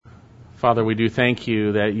Father, we do thank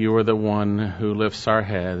you that you are the one who lifts our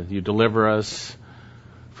head. You deliver us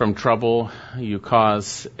from trouble. You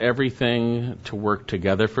cause everything to work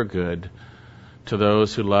together for good to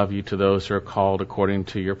those who love you, to those who are called according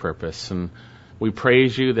to your purpose. And we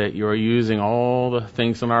praise you that you are using all the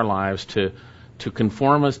things in our lives to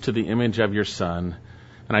conform us to the image of your Son.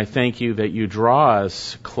 And I thank you that you draw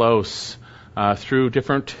us close through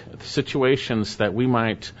different situations that we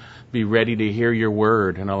might be ready to hear your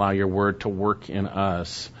word and allow your word to work in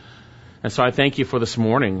us. And so I thank you for this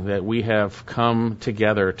morning that we have come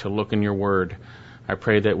together to look in your word. I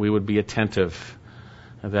pray that we would be attentive,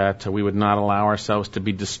 that we would not allow ourselves to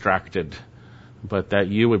be distracted, but that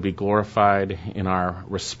you would be glorified in our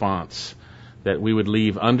response, that we would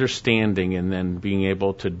leave understanding and then being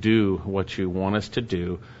able to do what you want us to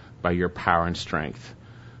do by your power and strength.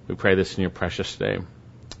 We pray this in your precious name.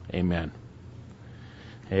 Amen.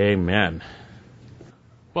 Amen.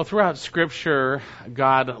 Well, throughout Scripture,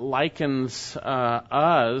 God likens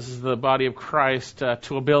us, the body of Christ,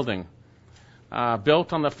 to a building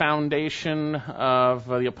built on the foundation of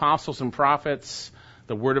the apostles and prophets,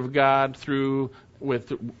 the Word of God,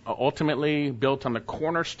 ultimately built on the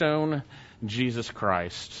cornerstone, Jesus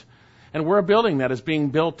Christ. And we're a building that is being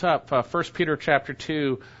built up, 1 Peter chapter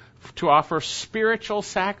 2, to offer spiritual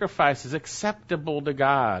sacrifices acceptable to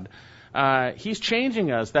God. He's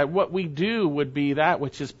changing us, that what we do would be that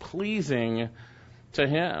which is pleasing to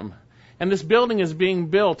Him. And this building is being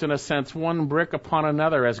built, in a sense, one brick upon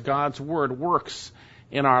another as God's Word works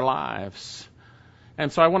in our lives.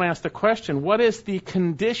 And so I want to ask the question, what is the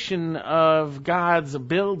condition of God's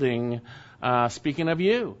building, speaking of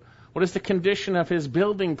you? What is the condition of His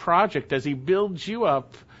building project as He builds you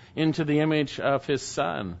up into the image of His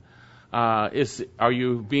Son? Are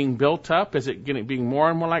you being built up? Is it being more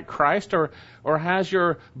and more like Christ, or has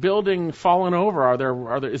your building fallen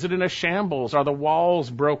over? Is it in a shambles? Are the walls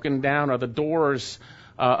broken down? Are the doors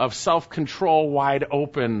of self-control wide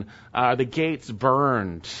open? Are the gates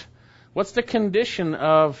burned? What's the condition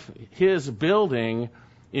of His building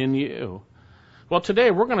in you? Well,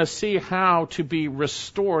 today we're going to see how to be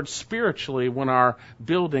restored spiritually when our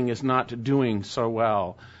building is not doing so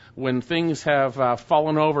well, when things have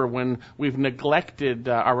fallen over, when we've neglected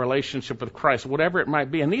our relationship with Christ, whatever it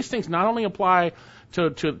might be. And these things not only apply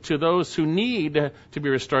to those who need to be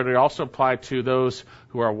restored, they also apply to those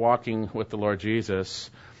who are walking with the Lord Jesus.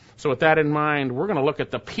 So with that in mind, we're going to look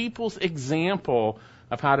at the people's example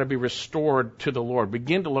of how to be restored to the Lord.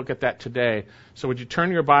 Begin to look at that today. So would you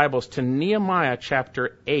turn your Bibles to Nehemiah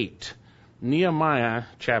chapter 8. Nehemiah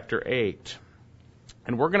chapter 8.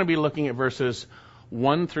 And we're going to be looking at verses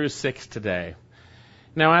 1 through 6 today.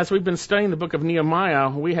 Now, as we've been studying the book of Nehemiah,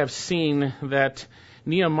 we have seen that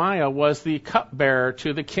Nehemiah was the cupbearer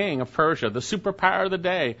to the king of Persia, the superpower of the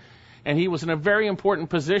day. And he was in a very important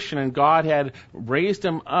position, and God had raised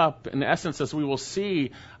him up, in essence, as we will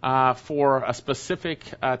see, for a specific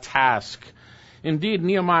task. Indeed,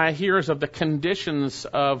 Nehemiah hears of the conditions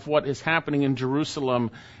of what is happening in Jerusalem,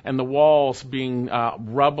 and the walls being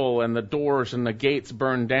rubble, and the doors and the gates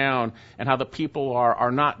burned down, and how the people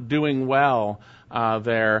are not doing well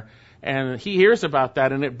there. And he hears about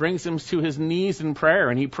that, and it brings him to his knees in prayer,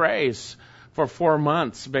 and he prays for 4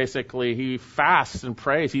 months, basically. He fasts and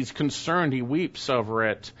prays. He's concerned. He weeps over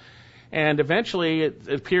it. And eventually it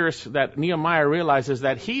appears that Nehemiah realizes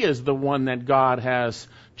that he is the one that God has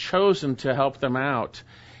chosen to help them out.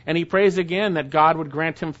 And he prays again that God would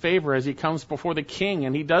grant him favor as he comes before the king,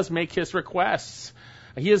 and he does make his requests.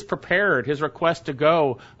 He is prepared, his request to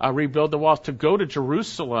go rebuild the walls, to go to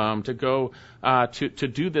Jerusalem, to go to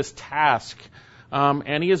do this task.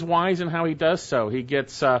 And he is wise in how he does so. He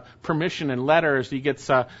gets permission and letters. He gets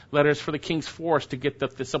letters for the king's force to get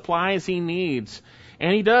the supplies he needs.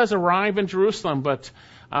 And he does arrive in Jerusalem, but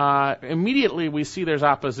immediately we see there's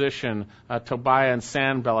opposition. Tobiah and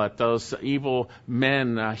Sanballat, those evil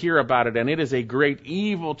men, hear about it, and it is a great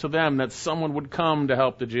evil to them that someone would come to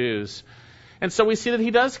help the Jews. And so we see that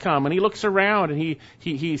he does come, and he looks around, and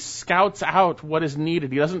he scouts out what is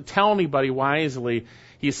needed. He doesn't tell anybody wisely.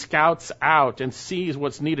 He scouts out and sees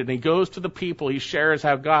what's needed. And he goes to the people. He shares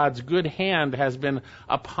how God's good hand has been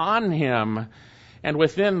upon him. And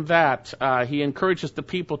within that, he encourages the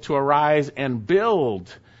people to arise and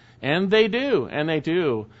build. And they do. And they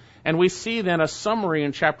do. And we see then a summary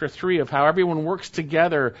in chapter 3 of how everyone works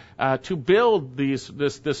together to build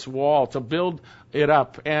this wall, to build it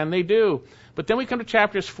up. And they do. But then we come to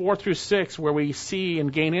chapters 4 through 6, where we see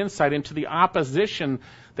and gain insight into the opposition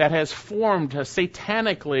that has formed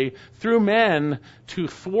satanically through men to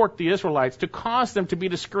thwart the Israelites, to cause them to be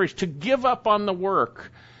discouraged, to give up on the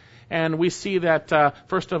work. And we see that,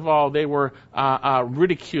 first of all, they were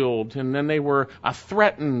ridiculed, and then they were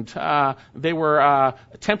threatened. They were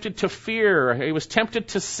tempted to fear. He was tempted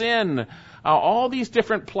to sin. All these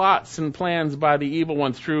different plots and plans by the evil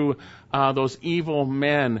one through those evil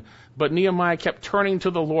men. But Nehemiah kept turning to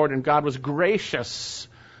the Lord, and God was gracious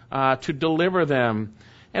to deliver them.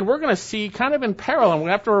 And we're going to see kind of in parallel, and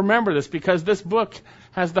we have to remember this because this book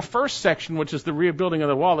has the first section, which is the rebuilding of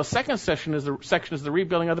the wall. The second section is the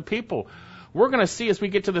rebuilding of the people. We're going to see as we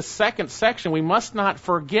get to the second section, we must not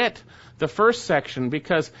forget the first section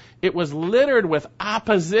because it was littered with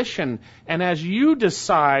opposition. And as you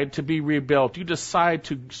decide to be rebuilt, you decide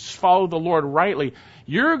to follow the Lord rightly,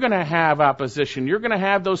 you're going to have opposition. You're going to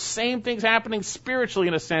have those same things happening spiritually,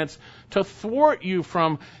 in a sense, to thwart you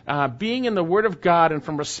from being in the Word of God and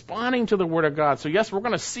from responding to the Word of God. So yes, we're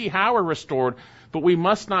going to see how we're restored, but we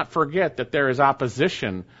must not forget that there is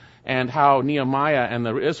opposition and how Nehemiah and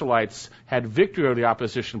the Israelites had victory over the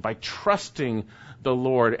opposition by trusting the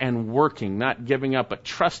Lord and working, not giving up, but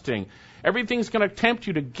trusting. Everything's going to tempt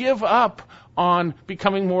you to give up on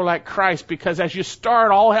becoming more like Christ, because as you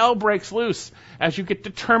start, all hell breaks loose as you get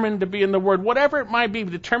determined to be in the Word, whatever it might be,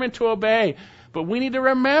 determined to obey. But we need to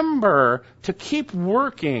remember to keep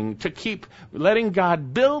working, to keep letting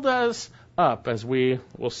God build us up, as we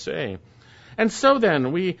will say. And so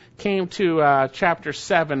then we came to chapter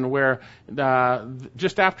 7, where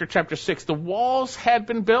just after chapter 6, the walls had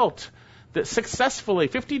been built. That successfully,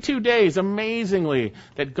 52 days, amazingly,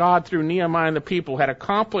 that God, through Nehemiah and the people, had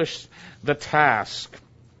accomplished the task.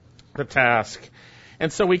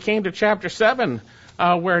 And so we came to chapter 7,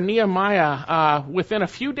 where Nehemiah, within a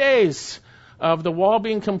few days of the wall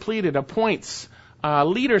being completed, appoints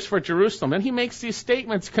leaders for Jerusalem. And he makes these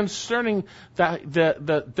statements concerning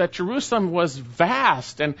that Jerusalem was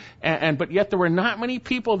vast, but yet there were not many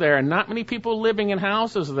people there, and not many people living in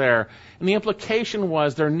houses there. And the implication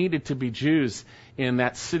was there needed to be Jews in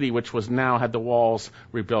that city, which was now had the walls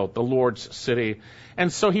rebuilt, the Lord's city.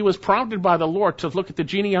 And so he was prompted by the Lord to look at the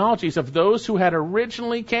genealogies of those who had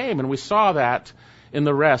originally came, and we saw that in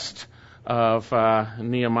the rest of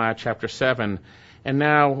Nehemiah chapter 7. And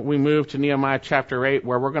now we move to Nehemiah chapter 8,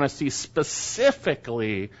 where we're going to see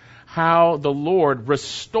specifically how the Lord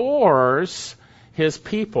restores His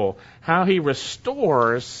people. How He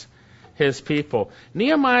restores His people.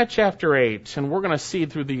 Nehemiah chapter 8, and we're going to see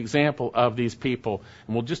through the example of these people.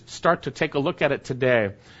 And we'll just start to take a look at it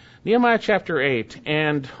today. Nehemiah chapter 8,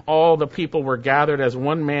 and all the people were gathered as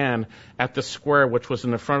one man at the square which was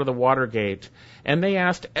in the front of the water gate. And they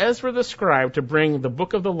asked Ezra the scribe to bring the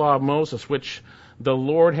book of the law of Moses, which the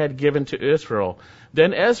Lord had given to Israel.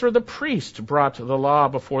 Then Ezra the priest brought the law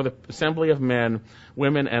before the assembly of men,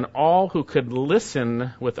 women, and all who could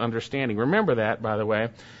listen with understanding. Remember that, by the way.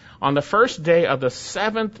 On the first day of the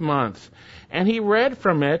 7th month. And he read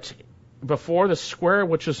from it before the square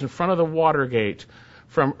which was in front of the water gate,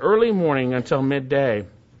 from early morning until midday,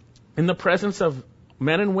 in the presence of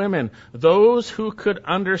men and women, those who could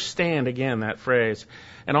understand, again, that phrase.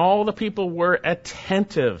 And all the people were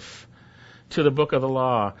attentive to the book of the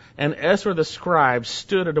law. And Ezra the scribe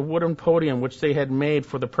stood at a wooden podium which they had made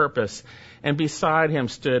for the purpose. And beside him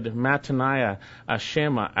stood Mattaniah,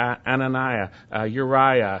 Shema, Ananiah,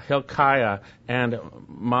 Uriah, Hilkiah, and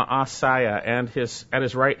Maaseiah, and at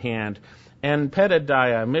his right hand, and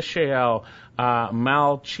Pedadiah, Mishael,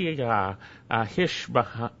 Malchiah,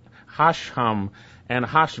 Hashum, and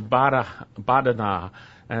Hashbaddanah,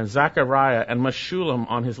 and Zechariah, and Meshullam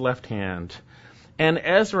on his left hand. And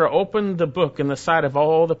Ezra opened the book in the sight of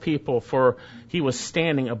all the people, for he was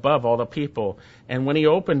standing above all the people. And when he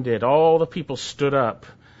opened it, all the people stood up.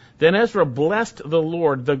 Then Ezra blessed the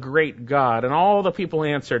Lord, the great God, and all the people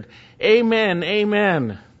answered, Amen,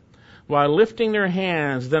 Amen. While lifting their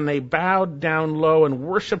hands, then they bowed down low and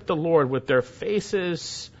worshiped the Lord with their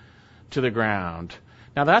faces to the ground.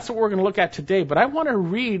 Now that's what we're going to look at today, but I want to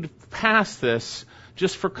read past this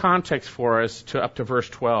just for context for us up to verse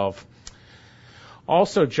 12.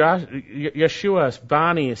 Also, Yeshua,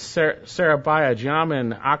 Bani, Sarabiah,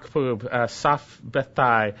 Jamin, Akbub,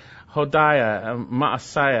 Saphbethai, Hodiah,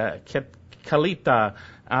 Maaseiah, Kalita,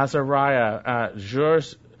 Azariah,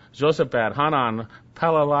 Josabad, Hanan,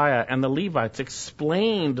 Pelaliah, and the Levites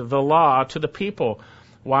explained the law to the people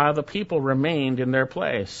while the people remained in their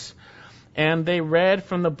place. And they read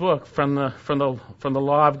from the book, from the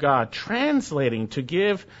law of God, translating to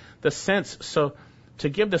give the sense so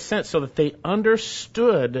that they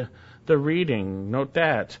understood the reading. Note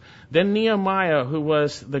that. Then Nehemiah, who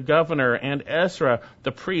was the governor, and Ezra,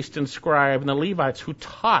 the priest and scribe, and the Levites who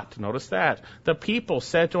taught, notice that, the people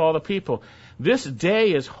said to all the people, This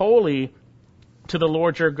day is holy to the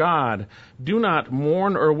Lord your God. Do not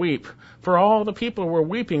mourn or weep, for all the people were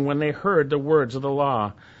weeping when they heard the words of the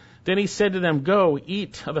law. Then he said to them, Go,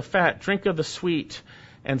 eat of the fat, drink of the sweet,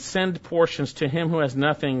 and send portions to him who has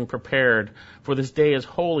nothing prepared, for this day is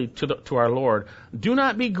holy to our Lord. Do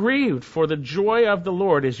not be grieved, for the joy of the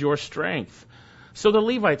Lord is your strength. So the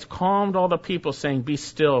Levites calmed all the people, saying, Be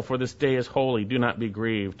still, for this day is holy. Do not be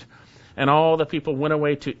grieved. And all the people went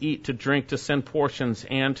away to eat, to drink, to send portions,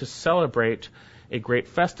 and to celebrate a great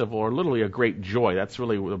festival, or literally a great joy. That's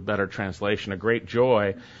really a better translation, a great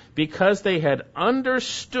joy, because they had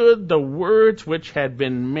understood the words which had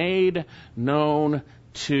been made known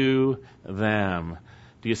to them.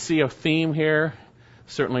 Do you see a theme here?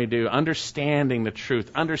 Certainly do. Understanding the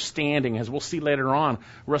truth. Understanding, as we'll see later on,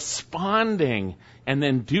 responding and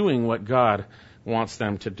then doing what God wants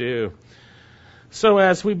them to do. So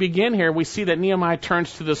as we begin here, we see that Nehemiah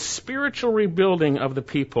turns to the spiritual rebuilding of the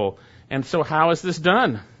people. And so how is this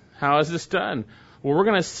done? How is this done? Well, we're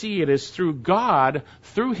going to see it is through God,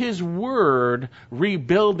 through His Word,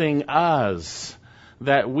 rebuilding us,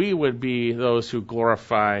 that we would be those who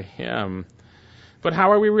glorify Him. But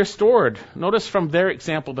how are we restored? Notice from their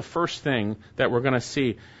example, the first thing that we're going to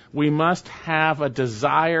see, we must have a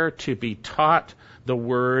desire to be taught the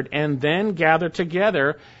Word and then gather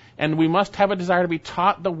together. And we must have a desire to be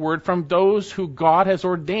taught the Word from those who God has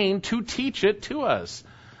ordained to teach it to us,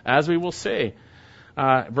 as we will see.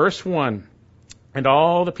 Verse 1, And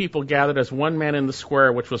all the people gathered as one man in the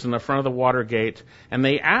square, which was in the front of the water gate, and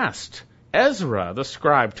they asked Ezra, the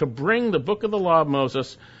scribe, to bring the book of the law of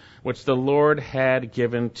Moses, which the Lord had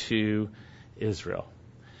given to Israel.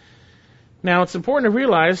 Now, it's important to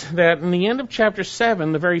realize that in the end of chapter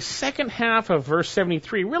 7, the very second half of verse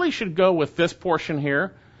 73 really should go with this portion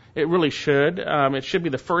here. It really should. It should be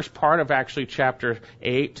the first part of actually chapter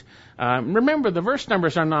 8. Remember, the verse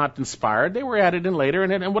numbers are not inspired. They were added in later,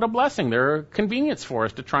 and what a blessing. They're a convenience for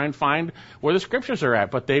us to try and find where the scriptures are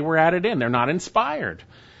at, but they were added in. They're not inspired.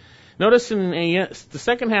 Notice in the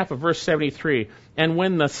second half of verse 73, And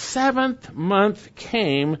when the 7th month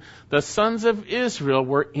came, the sons of Israel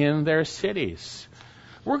were in their cities.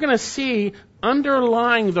 We're going to see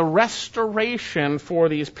underlying the restoration for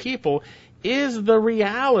these people is the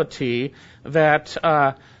reality that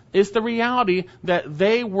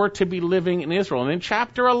they were to be living in Israel. And in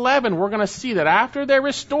chapter 11, we're going to see that after they're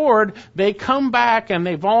restored, they come back and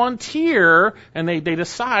they volunteer and they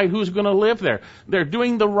decide who's going to live there. They're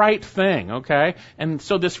doing the right thing, okay? And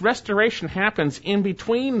so this restoration happens in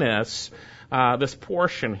between this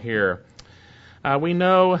portion here. We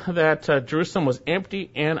know that Jerusalem was empty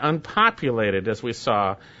and unpopulated, as we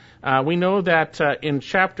saw. We know that in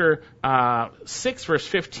chapter 6, verse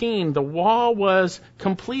 15, the wall was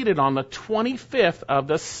completed on the 25th of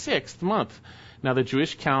the 6th month. Now, the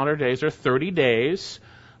Jewish calendar days are 30 days.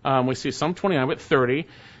 We see some 29, but 30.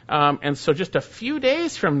 And so just a few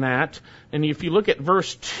days from that, and if you look at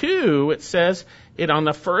verse 2, it says it on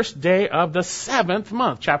the first day of the 7th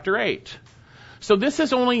month, chapter 8. So this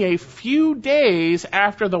is only a few days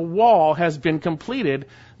after the wall has been completed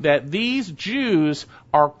that these Jews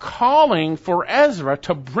are calling for Ezra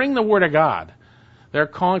to bring the Word of God. They're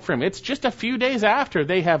calling for him. It's just a few days after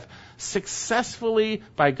they have successfully,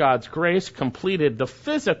 by God's grace, completed the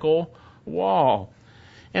physical wall.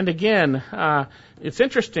 And again, it's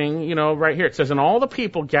interesting, right here it says, And all the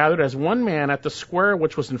people gathered as one man at the square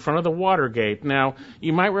which was in front of the water gate. Now,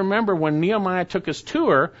 you might remember when Nehemiah took his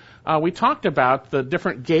tour, we talked about the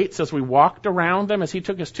different gates as we walked around them as he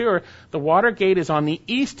took his tour. The water gate is on the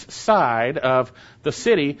east side of the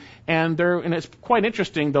city, and it's quite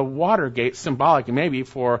interesting, the water gate, symbolic maybe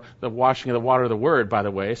for the washing of the water of the Word, by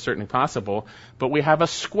the way, certainly possible, but we have a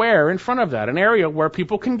square in front of that, an area where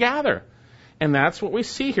people can gather. And that's what we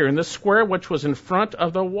see here in the square which was in front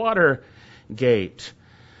of the water gate.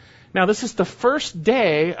 Now, this is the first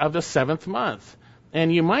day of the 7th month.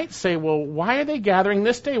 And you might say, well, why are they gathering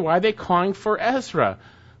this day? Why are they calling for Ezra?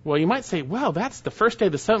 Well, you might say, well, that's the first day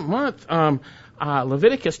of the 7th month.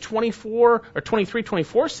 Leviticus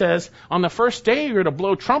 23:24 says, on the first day you're to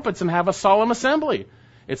blow trumpets and have a solemn assembly.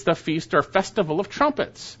 It's the feast or festival of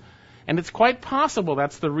trumpets. And it's quite possible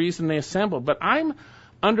that's the reason they assembled. But I'm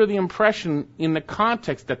under the impression in the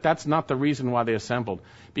context that that's not the reason why they assembled.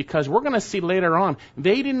 Because we're going to see later on,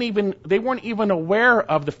 they weren't even aware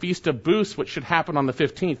of the Feast of Booths, which should happen on the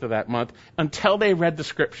 15th of that month, until they read the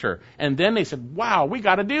Scripture. And then they said, wow, we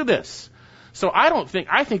got to do this. So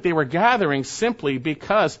I think they were gathering simply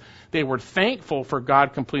because they were thankful for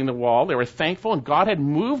God completing the wall. They were thankful and God had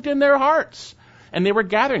moved in their hearts. And they were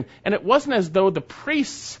gathering. And it wasn't as though the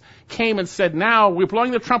priests came and said, now we're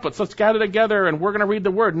blowing the trumpets, let's gather together and we're going to read the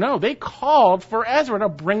word. No, they called for Ezra to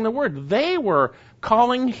bring the word. They were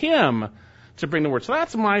calling him to bring the word. So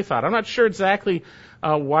that's my thought. I'm not sure exactly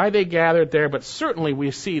why they gathered there, but certainly we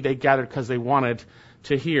see they gathered because they wanted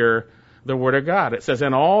to hear the word of God. It says,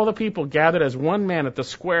 and all the people gathered as one man at the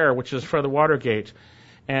square, which is for the water gate.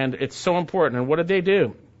 And it's so important. And what did they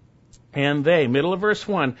do? And they, middle of verse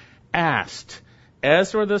 1, asked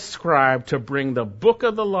Ezra the scribe to bring the book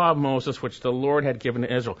of the law of Moses, which the Lord had given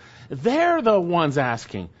to Israel. They're the ones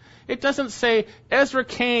asking. It doesn't say Ezra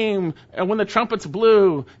came when the trumpets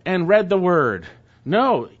blew and read the word.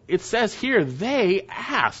 No, it says here they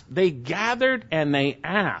asked. They gathered and they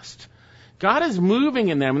asked. God is moving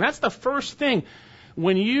in them, and that's the first thing.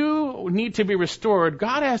 When you need to be restored,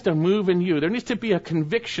 God has to move in you. There needs to be a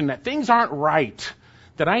conviction that things aren't right,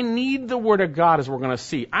 that I need the Word of God, as we're going to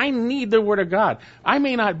see. I need the Word of God. I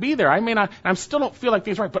may not be there. I still don't feel like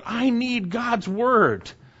things are right, but I need God's Word.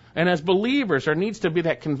 And as believers, there needs to be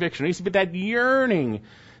that conviction. There needs to be that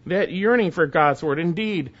yearning for God's Word.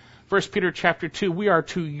 Indeed, 1 Peter chapter 2, we are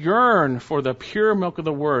to yearn for the pure milk of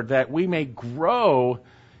the Word, that we may grow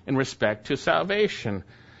in respect to salvation.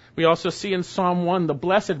 We also see in Psalm 1 the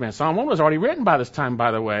blessed man. Psalm 1 was already written by this time,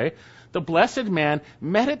 by the way. The blessed man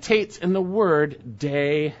meditates in the Word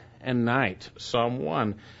day and night. Psalm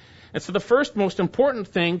 1. And so the first most important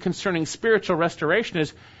thing concerning spiritual restoration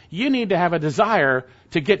is you need to have a desire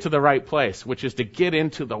to get to the right place, which is to get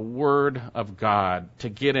into the Word of God, to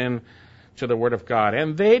get in to the Word of God.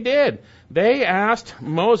 And they did. They asked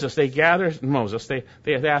Moses, they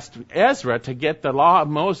asked Ezra to get the law of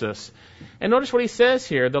Moses. And notice what he says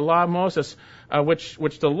here, the law of Moses, the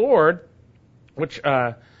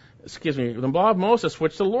law of Moses,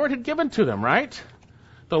 which the Lord had given to them, right?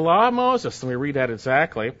 The law of Moses. Let me read that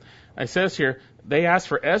exactly. It says here, they asked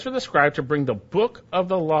for Ezra the scribe to bring the book of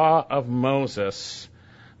the law of Moses,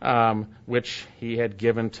 which he had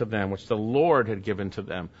given to them, which the Lord had given to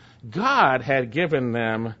them. God had given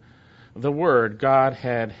them the Word. God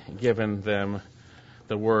had given them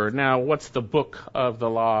the Word. Now, what's the book of the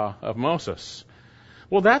law of Moses?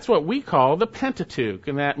 Well, that's what we call the Pentateuch,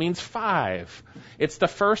 and that means 5. It's the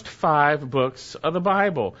first 5 books of the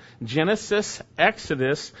Bible: Genesis,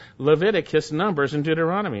 Exodus, Leviticus, Numbers, and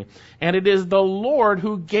Deuteronomy. And it is the Lord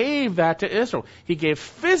who gave that to Israel. He gave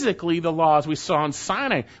physically the laws we saw in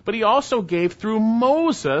Sinai, but he also gave through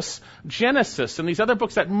Moses Genesis and these other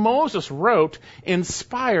books that Moses wrote,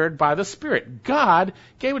 inspired by the Spirit. God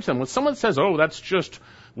gave it to them. When someone says, oh, that's just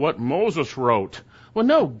what Moses wrote, well,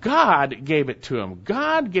 no, God gave it to them.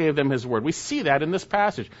 God gave them his word. We see that in this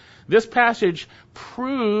passage. This passage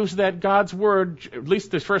proves that God's word, at least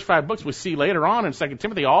the first 5 books we see later on in 2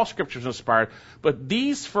 Timothy, all scriptures inspired, but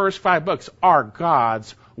these first 5 books are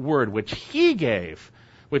God's word, which he gave.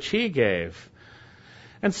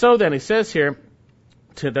 And so then, he says here,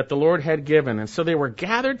 that the Lord had given. And so they were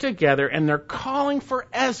gathered together, and they're calling for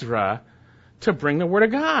Ezra to bring the word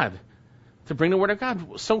of God. To bring the word of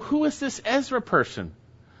God. So who is this Ezra person?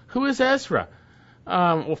 Who is Ezra?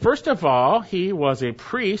 Well, first of all, he was a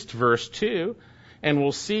priest, verse 2. And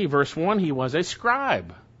we'll see, verse 1, he was a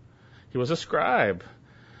scribe. He was a scribe.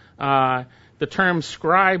 The term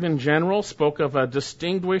scribe in general spoke of a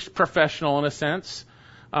distinguished professional in a sense.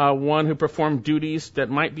 One who performed duties that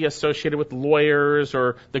might be associated with lawyers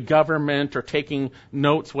or the government or taking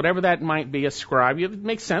notes, whatever that might be, a scribe. It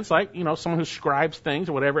makes sense, like, someone who scribes things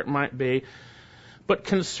or whatever it might be. But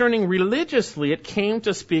concerning religiously, it came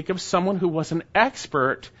to speak of someone who was an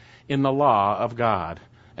expert in the law of God.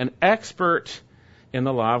 An expert in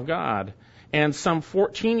the law of God. And some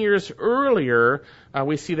 14 years earlier,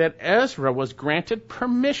 we see that Ezra was granted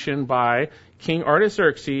permission by King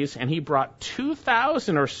Artaxerxes, and he brought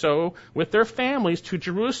 2,000 or so with their families to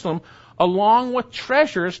Jerusalem, along with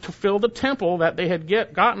treasures to fill the temple that they had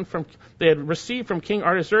received from King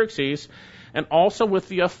Artaxerxes, and also with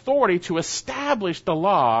the authority to establish the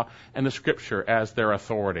law and the scripture as their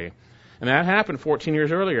authority. And that happened 14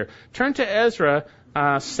 years earlier. Turn to Ezra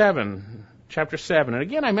 7, chapter 7. And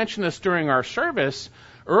again, I mentioned this during our service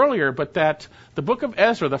earlier, but that the book of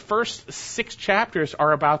Ezra, the first 6 chapters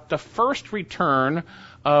are about the first return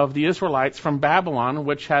of the Israelites from Babylon,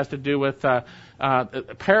 which has to do with a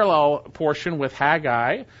parallel portion with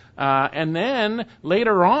Haggai. And then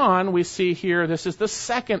later on, we see here, this is the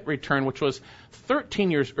second return, which was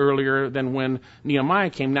 13 years earlier than when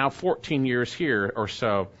Nehemiah came, now 14 years here or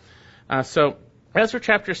so. So Ezra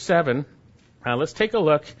chapter 7, let's take a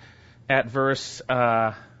look at verse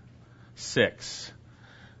 6.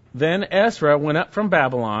 Then Ezra went up from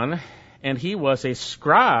Babylon, and he was a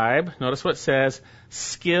scribe. Notice what it says,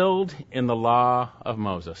 skilled in the law of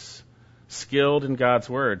Moses, skilled in God's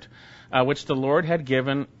word, which the Lord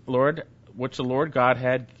God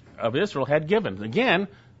had of Israel had given. Again,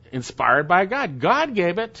 inspired by God. God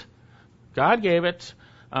gave it.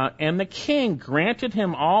 And the king granted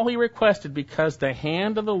him all he requested because the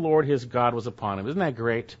hand of the Lord his God was upon him. Isn't that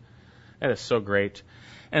great? That is so great.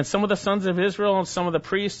 And some of the sons of Israel and some of the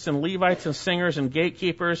priests and Levites and singers and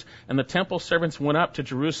gatekeepers and the temple servants went up to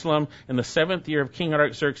Jerusalem in the 7th year of King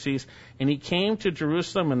Artaxerxes. And he came to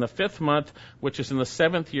Jerusalem in the 5th month, which is in the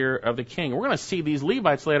 7th year of the king. We're going to see these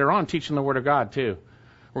Levites later on teaching the word of God too.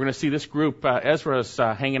 We're going to see this group Ezra's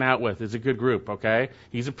hanging out with is a good group, okay?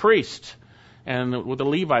 He's a priest. And with the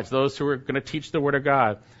Levites, those who are going to teach the word of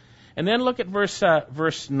God. And then look at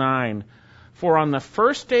verse 9. For on the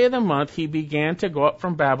first day of the month he began to go up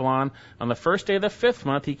from Babylon. On the first day of the 5th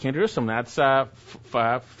month he came to Jerusalem. That's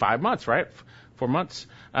 5 months, right? 4 months.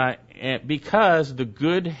 Because the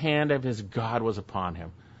good hand of his God was upon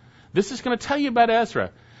him. This is going to tell you about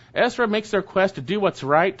Ezra. Ezra makes the request to do what's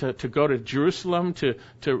right, to go to Jerusalem, to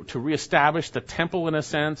reestablish the temple in a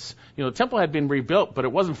sense. You know, the temple had been rebuilt, but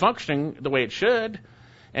it wasn't functioning the way it should.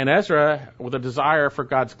 And Ezra, with a desire for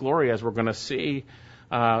God's glory, as we're going to see,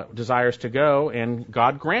 desires to go, and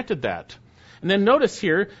God granted that. And then notice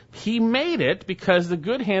here, he made it because the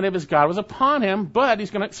good hand of his God was upon him, but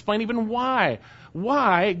he's going to explain even why.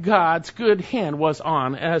 Why God's good hand was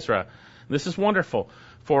on Ezra. This is wonderful.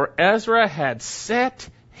 For Ezra had set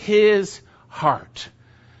his heart.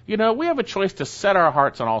 You know, we have a choice to set our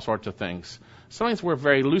hearts on all sorts of things. Sometimes we're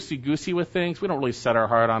very loosey-goosey with things. We don't really set our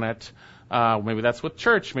heart on it. Maybe that's with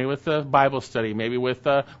church, maybe with Bible study, maybe with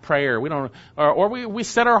prayer. We don't, or we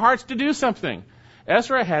set our hearts to do something.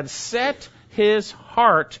 Ezra had set his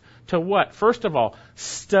heart to what? First of all,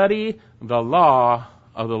 study the law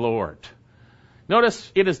of the Lord.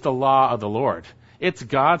 Notice it is the law of the Lord. It's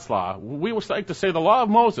God's law. We would like to say the law of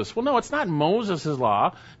Moses. Well, no, it's not Moses'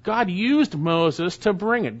 law. God used Moses to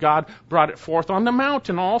bring it. God brought it forth on the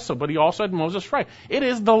mountain also, but he also had Moses write. It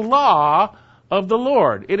is the law of the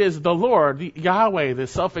Lord. It is the Lord, the Yahweh, the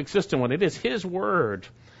self-existent one. It is his word.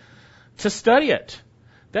 To study it.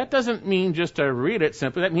 That doesn't mean just to read it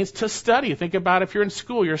simply. That means to study. Think about if you're in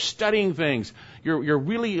school, you're studying things. You're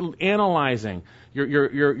really analyzing.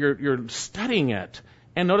 You're studying it.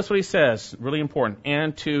 And notice what he says, really important,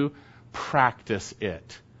 and to practice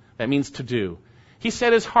it. That means to do. He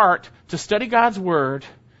set his heart to study God's word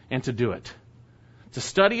and to do it. To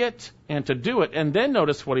study it and to do it. And then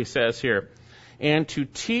notice what he says here. And to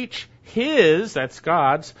teach his, that's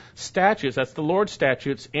God's, statutes, that's the Lord's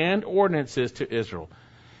statutes, and ordinances to Israel.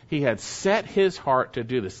 He had set his heart to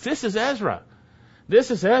do this. This is Ezra.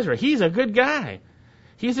 This is Ezra. He's a good guy.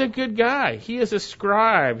 He's a good guy. He is a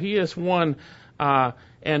scribe. He is one...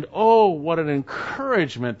 and oh, what an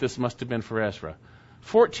encouragement this must have been for Ezra.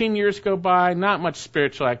 14 years go by, not much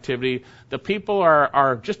spiritual activity. The people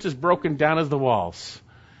are just as broken down as the walls.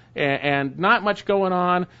 And not much going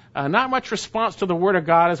on, not much response to the Word of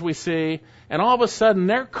God as we see. And all of a sudden,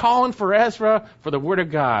 they're calling for Ezra for the Word of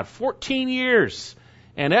God. 14 years.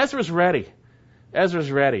 And Ezra's ready.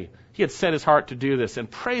 Ezra's ready. He had set his heart to do this, and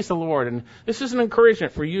praise the Lord. And this is an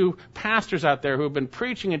encouragement for you pastors out there who have been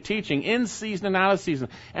preaching and teaching in season and out of season,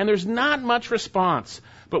 and there's not much response.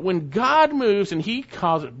 But when God moves and he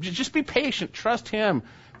calls it, just be patient, trust him,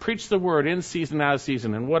 preach the word in season and out of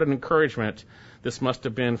season. And what an encouragement this must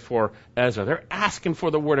have been for Ezra. They're asking for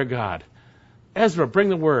the word of God. Ezra, bring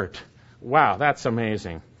the word. Wow, that's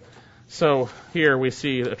amazing. So here we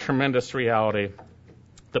see a tremendous reality.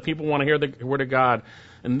 The people want to hear the word of God.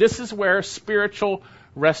 And this is where spiritual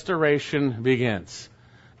restoration begins.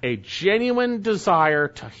 A genuine desire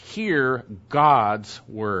to hear God's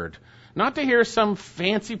word. Not to hear some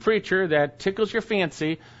fancy preacher that tickles your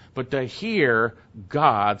fancy, but to hear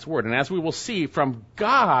God's word. And as we will see, from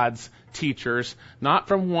God's teachers, not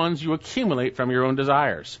from ones you accumulate from your own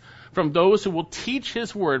desires. From those who will teach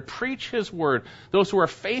his word, preach his word, those who are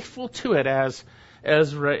faithful to it as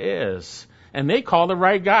Ezra is. And they call the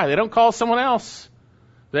right guy. They don't call someone else.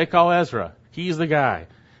 They call Ezra. He's the guy.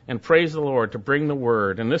 And praise the Lord to bring the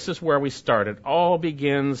word. And this is where we start. It all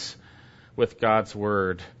begins with God's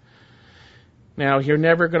word. Now, you're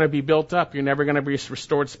never going to be built up. You're never going to be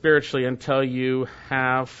restored spiritually until you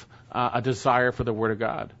have a desire for the word of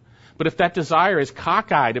God. But if that desire is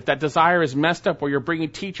cockeyed, if that desire is messed up, or you're bringing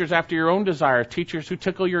teachers after your own desire, teachers who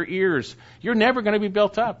tickle your ears, you're never going to be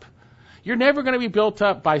built up. You're never going to be built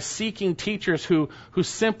up by seeking teachers who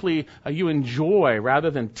simply you enjoy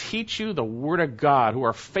rather than teach you the Word of God, who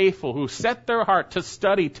are faithful, who set their heart to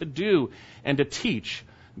study, to do, and to teach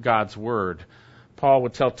God's Word. Paul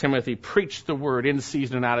would tell Timothy, preach the Word in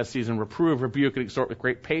season and out of season, reprove, rebuke, and exhort with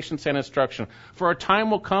great patience and instruction. For a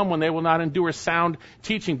time will come when they will not endure sound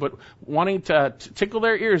teaching, but wanting to tickle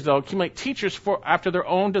their ears, they'll accumulate teachers after their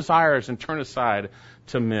own desires and turn aside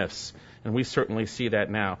to myths. And we certainly see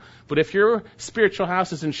that now. But if your spiritual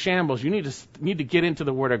house is in shambles, you need to get into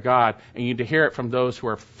the Word of God, and you need to hear it from those who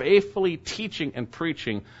are faithfully teaching and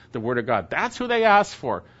preaching the Word of God. That's who they ask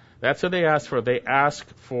for. That's who they ask for. They ask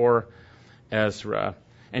for Ezra.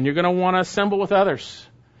 And you're going to want to assemble with others.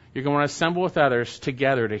 You're going to want to assemble with others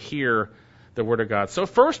together to hear the Word of God. So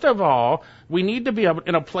first of all, we need to be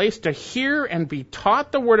in a place to hear and be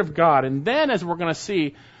taught the Word of God. And then, as we're going to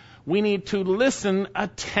see, we need to listen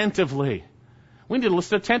attentively. We need to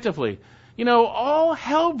listen attentively. You know, all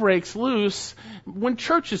hell breaks loose when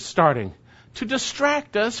church is starting to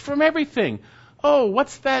distract us from everything. Oh,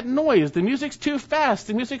 what's that noise? The music's too fast.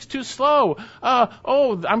 The music's too slow.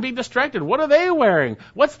 I'm being distracted. What are they wearing?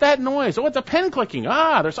 What's that noise? Oh, it's a pen clicking.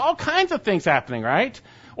 There's all kinds of things happening, right?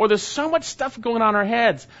 Or there's so much stuff going on in our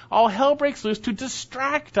heads. All hell breaks loose to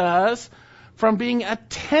distract us from being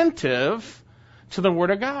attentive to the Word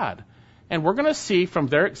of God. And we're going to see from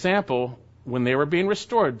their example, when they were being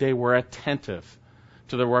restored, they were attentive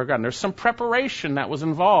to the Word of God. And there's some preparation that was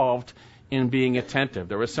involved in being attentive.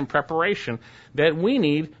 There was some preparation that we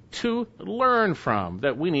need to learn from,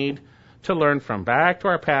 Back to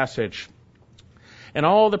our passage. And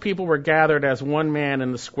all the people were gathered as one man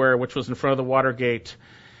in the square, which was in front of the water gate.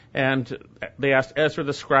 And they asked Ezra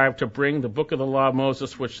the scribe to bring the book of the law of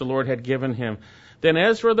Moses, which the Lord had given him. Then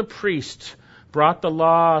Ezra the priest brought the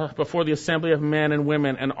law before the assembly of men and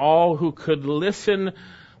women and all who could listen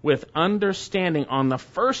with understanding on the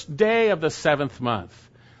first day of the 7th month.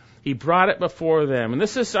 He brought it before them. And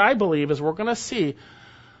this is, I believe, as we're going to see,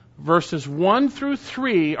 verses 1 through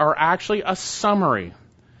 3 are actually a summary,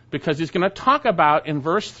 because he's going to talk about, in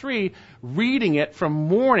verse 3, reading it from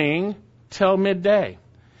morning till midday.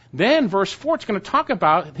 Then verse 4, it's going to talk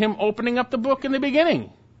about him opening up the book in the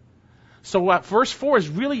beginning. So verse 4 is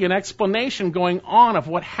really an explanation going on of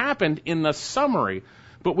what happened in the summary.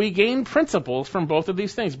 But we gain principles from both of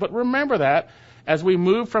these things. But remember that as we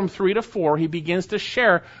move from 3 to 4, he begins to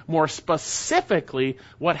share more specifically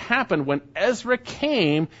what happened when Ezra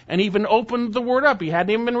came and even opened the Word up. He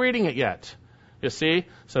hadn't even been reading it yet. You see?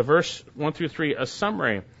 So verse 1 through 3, a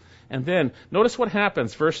summary. And then, notice what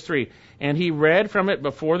happens, verse 3. And he read from it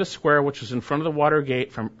before the square, which was in front of the water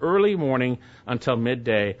gate, from early morning until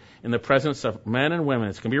midday, in the presence of men and women.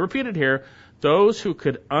 It's going to be repeated here. Those who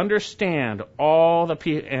could understand, all the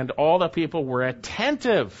people were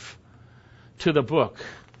attentive to the book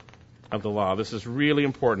of the law. This is really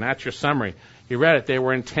important. That's your summary. He read it. They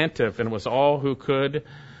were attentive, and it was all who could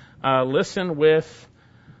listen with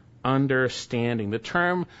understanding. The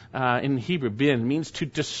term in Hebrew, bin, means to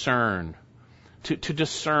discern. To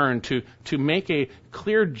discern, to make a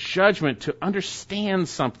clear judgment, to understand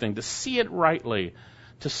something, to see it rightly.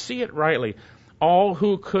 All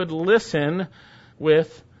who could listen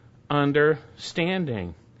with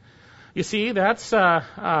understanding. You see, that's,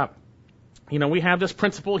 we have this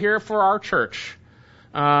principle here for our church,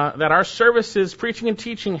 that our services, preaching and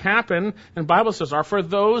teaching, happen, and the Bible says, are for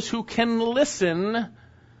those who can listen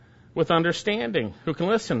with understanding, who can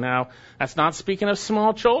listen. Now, that's not speaking of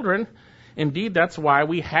small children. Indeed, that's why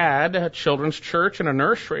we had a children's church and a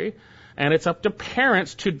nursery, and it's up to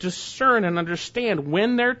parents to discern and understand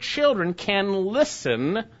when their children can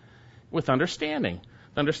listen with understanding.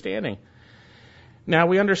 Now,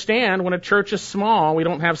 we understand when a church is small, we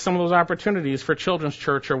don't have some of those opportunities for children's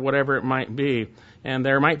church or whatever it might be. And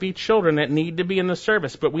there might be children that need to be in the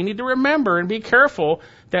service. But we need to remember and be careful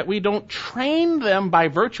that we don't train them by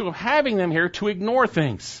virtue of having them here to ignore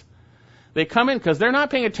things. They come in because they're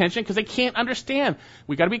not paying attention because they can't understand.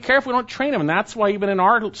 We've got to be careful we don't train them. And that's why even in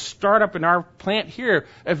our startup, in our plant here,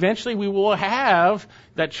 eventually we will have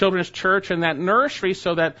that children's church and that nursery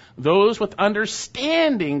so that those with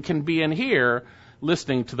understanding can be in here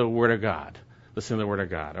listening to the Word of God.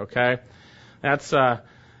 Okay? That's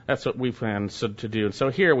what we plan to do. And so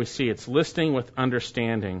here we see it's listening with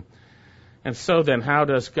understanding. And so then, how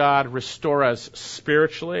does God restore us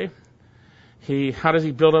spiritually? How does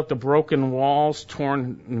He build up the broken walls,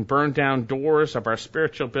 torn and burned down doors of our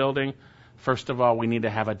spiritual building? First of all, we need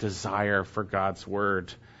to have a desire for God's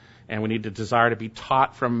Word. And we need to desire to be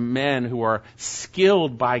taught from men who are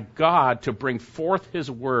skilled by God to bring forth His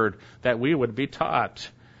Word, that we would be taught.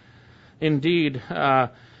 Indeed,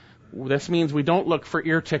 this means we don't look for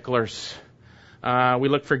ear ticklers. We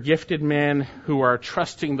look for gifted men who are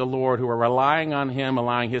trusting the Lord, who are relying on Him,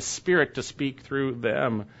 allowing His Spirit to speak through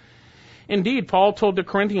them. Indeed, Paul told the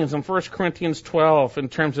Corinthians in 1 Corinthians 12, in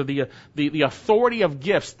terms of the authority of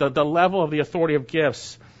gifts, the level of the authority of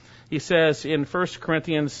gifts. He says in 1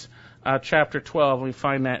 Corinthians chapter 12, we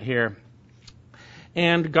find that here.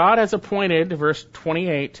 And God has appointed, verse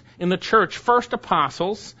 28, in the church first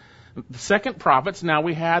apostles, second prophets. Now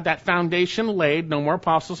we had that foundation laid, no more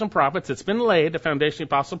apostles and prophets. It's been laid, the foundation of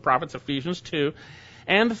apostles and prophets, Ephesians 2.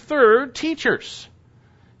 And third, teachers.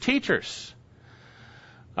 Teachers.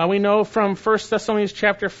 We know from 1 Thessalonians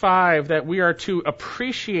chapter 5 that we are to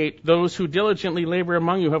appreciate those who diligently labor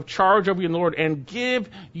among you, who have charge over you in the Lord, and give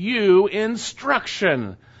you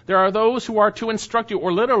instruction. There are those who are to instruct you,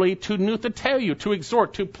 or literally to nuthoteo you, to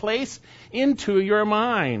exhort, to place into your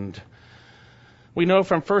mind. We know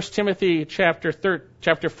from 1 Timothy chapter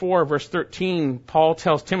 4, verse 13, Paul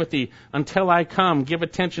tells Timothy, until I come, give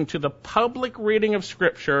attention to the public reading of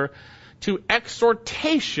Scripture, to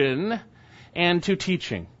exhortation, and to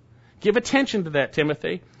teaching. Give attention to that,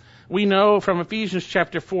 Timothy. We know from Ephesians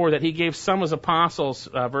chapter 4 that he gave some as apostles,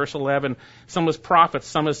 verse 11, some as prophets,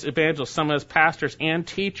 some as evangelists, some as pastors and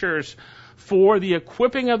teachers, for the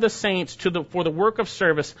equipping of the saints, for the work of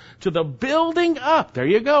service, to the building up, there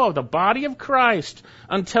you go, of the body of Christ,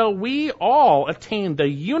 until we all attain the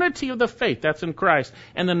unity of the faith, that's in Christ,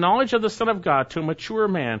 and the knowledge of the Son of God, to a mature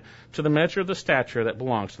man, to the measure of the stature that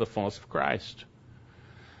belongs to the fullness of Christ.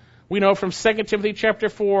 We know from 2 Timothy chapter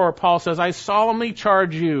 4, Paul says, I solemnly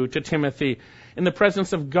charge you to Timothy in the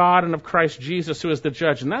presence of God and of Christ Jesus, who is the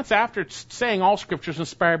judge. And that's after saying all Scripture is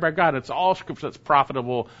inspired by God. It's all Scripture that's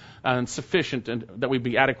profitable and sufficient, and that we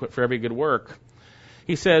be adequate for every good work.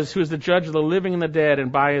 He says, who is the judge of the living and the dead,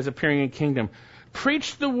 and by his appearing in kingdom.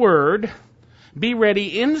 Preach the word, be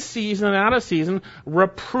ready in season and out of season,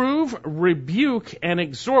 reprove, rebuke, and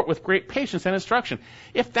exhort with great patience and instruction.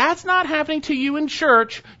 If that's not happening to you in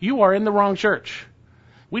church, you are in the wrong church.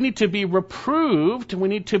 We need to be reproved. We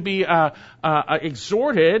need to be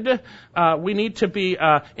exhorted. We need to be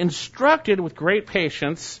instructed with great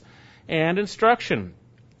patience and instruction.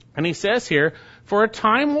 And he says here, for a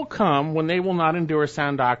time will come when they will not endure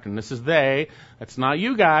sound doctrine. This is they. That's not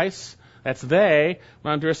you guys. That's they.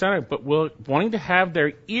 Not endure sound doctrine. But wanting to have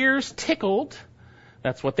their ears tickled.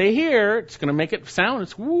 That's what they hear. It's going to make it sound.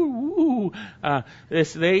 It's woo, woo.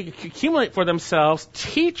 They accumulate for themselves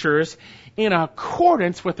teachers in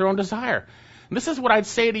accordance with their own desire. And this is what I'd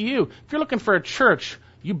say to you. If you're looking for a church,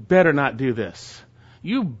 you better not do this.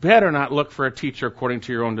 You better not look for a teacher according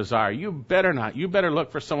to your own desire. You better not. You better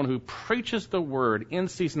look for someone who preaches the word in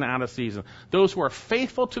season, out of season. Those who are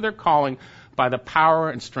faithful to their calling by the power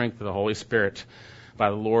and strength of the Holy Spirit, by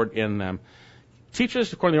the Lord in them.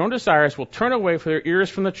 Teachers according to their own desires will turn away for their ears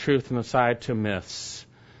from the truth and aside to myths.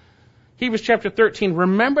 Hebrews chapter 13,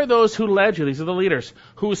 remember those who led you, these are the leaders,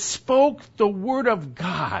 who spoke the word of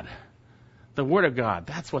God. The word of God,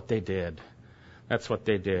 that's what they did. That's what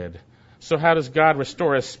they did. So how does God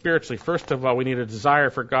restore us spiritually? First of all, we need a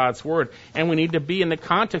desire for God's word, and we need to be in the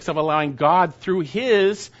context of allowing God through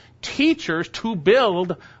his teachers to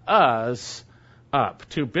build us up.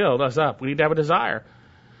 To build us up. We need to have a desire.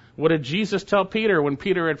 What did Jesus tell Peter when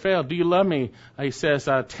Peter had failed? Do you love me? He says,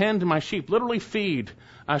 tend my sheep, literally feed.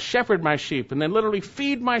 Shepherd my sheep, and then literally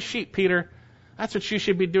feed my sheep, Peter. That's what you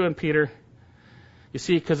should be doing, Peter. You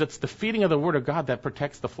see, because it's the feeding of the Word of God that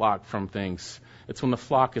protects the flock from things. It's when the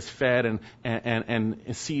flock is fed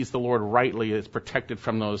and sees the Lord rightly, it's protected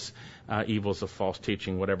from those evils of false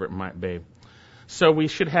teaching, whatever it might be. So we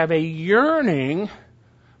should have a yearning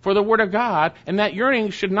for the Word of God, and that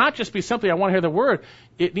yearning should not just be simply, I want to hear the Word.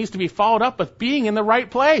 It needs to be followed up with being in the right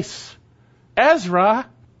place. Ezra,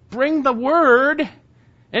 bring the Word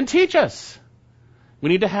and teach us. We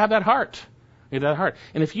need to have that heart. We need that heart.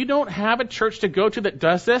 And if you don't have a church to go to that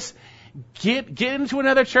does this, get into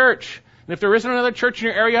another church. And if there isn't another church in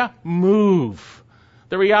your area, move.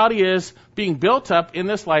 The reality is, being built up in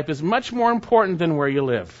this life is much more important than where you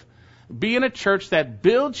live. Be in a church that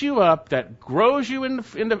builds you up, that grows you in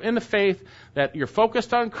the faith, that you're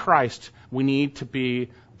focused on Christ. We need to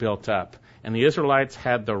be built up. And the Israelites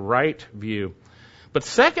had the right view. But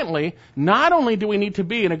secondly, not only do we need to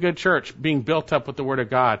be in a good church, being built up with the Word of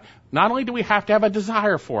God, not only do we have to have a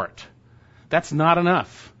desire for it. That's not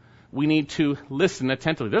enough. We need to listen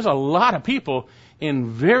attentively. There's a lot of people in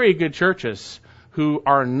very good churches who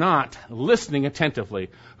are not listening attentively,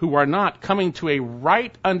 who are not coming to a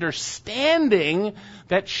right understanding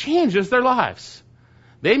that changes their lives.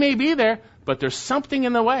 They may be there, but there's something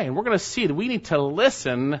in the way. And we're going to see that we need to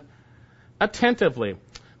listen attentively.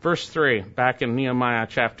 Verse 3, back in Nehemiah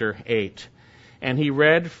chapter 8. And he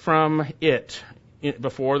read from it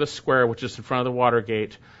before the square, which is in front of the water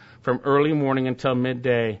gate, from early morning until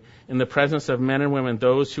midday, in the presence of men and women,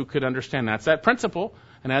 those who could understand. That's that principle.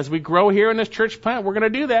 And as we grow here in this church plant, we're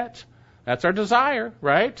going to do that. That's our desire,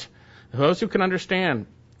 right? Those who can understand.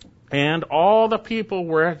 And all the people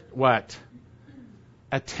were what?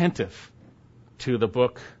 Attentive to the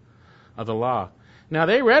book of the law. Now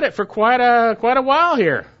they read it for quite a while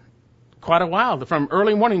here. Quite a while. From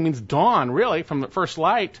early morning means dawn, really, from the first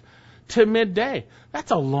light to midday.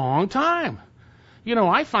 That's a long time. You know,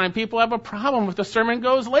 I find people have a problem if the sermon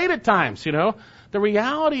goes late at times, you know. The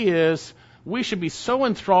reality is we should be so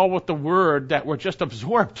enthralled with the Word that we're just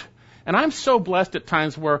absorbed. And I'm so blessed at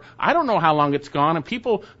times where I don't know how long it's gone, and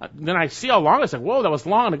people, then I see how long, I say, whoa, that was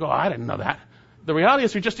long, and I go, I didn't know that. The reality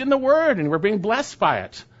is we're just in the Word, and we're being blessed by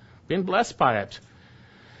it. Being blessed by it.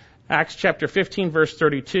 Acts chapter 15, verse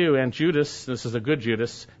 32, and Judas, this is a good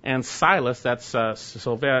Judas, and Silas, that's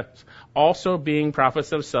Sylvanus, also being prophets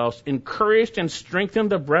themselves, encouraged and strengthened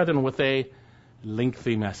the brethren with a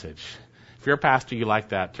lengthy message. If you're a pastor, you like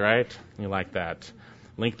that, right? You like that.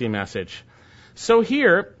 Lengthy message. So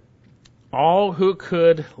here, all who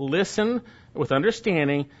could listen with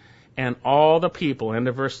understanding, and all the people, end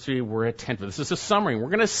of verse 3, were attentive. This is a summary. We're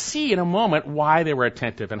going to see in a moment why they were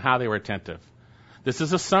attentive and how they were attentive. This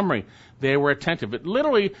is a summary. They were attentive. It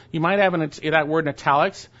literally, you might have that word in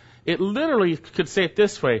italics. It literally could say it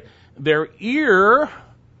this way. Their ear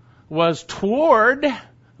was toward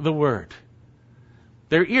the Word.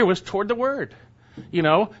 Their ear was toward the Word. You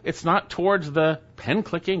know, it's not towards the pen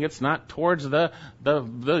clicking. It's not towards the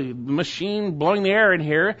machine blowing the air in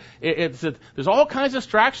here. There's all kinds of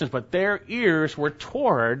distractions, but their ears were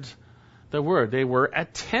towards the Word. They were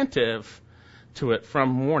attentive to it from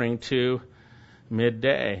morning to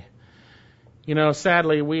midday. You know,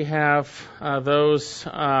 sadly, we have those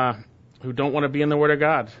who don't want to be in the Word of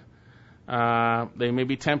God. They may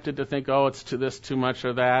be tempted to think, oh, it's to this, too much,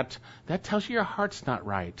 or that. That tells you your heart's not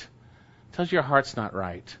right. Tells you your heart's not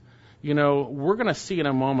right. You know, we're going to see in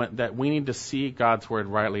a moment that we need to see God's Word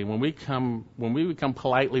rightly. When we become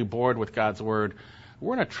politely bored with God's Word,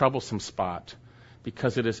 we're in a troublesome spot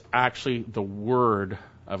because it is actually the Word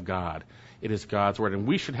of God. It is God's Word. And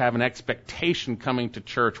we should have an expectation coming to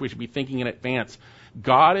church. We should be thinking in advance.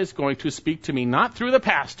 God is going to speak to me, not through the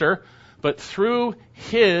pastor, but through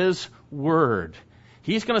His Word.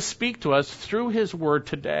 He's going to speak to us through His Word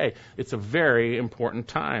today. It's a very important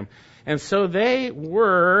time. And so they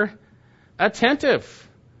were attentive.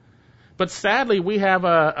 But sadly, we have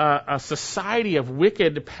a society of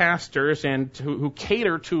wicked pastors and who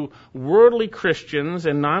cater to worldly Christians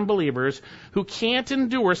and non-believers who can't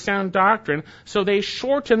endure sound doctrine, so they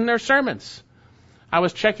shorten their sermons. I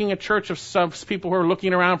was checking a church of some people who are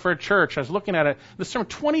looking around for a church. I was looking at it. The sermon,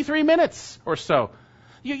 23 minutes or so.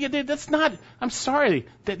 That's not, I'm sorry,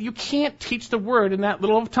 that you can't teach the Word in that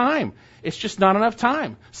little of time. It's just not enough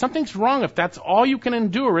time. Something's wrong if that's all you can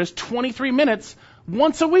endure is 23 minutes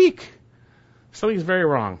once a week. Something's very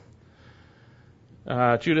wrong.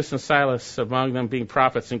 Judas and Silas, among them being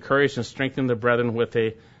prophets, encouraged and strengthened the brethren with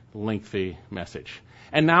a lengthy message.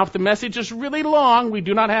 And now if the message is really long, we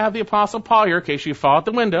do not have the Apostle Paul here in case you fall out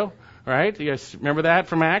the window, right? You guys remember that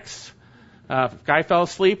from Acts? Guy fell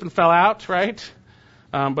asleep and fell out, right?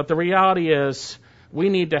 But the reality is we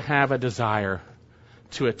need to have a desire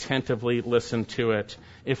to attentively listen to it.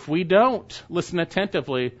 If we don't listen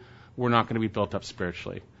attentively, we're not going to be built up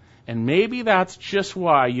spiritually. And maybe that's just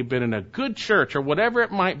why you've been in a good church or whatever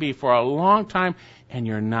it might be for a long time and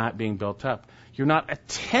you're not being built up. You're not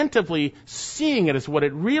attentively seeing it as what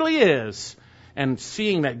it really is and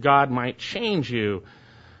seeing that God might change you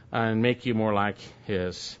and make you more like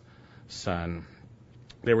His Son.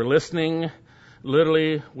 They were listening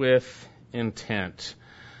literally with intent.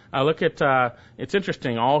 Look at, it's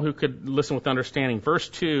interesting, all who could listen with understanding. Verse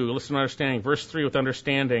 2, listen with understanding. Verse 3, with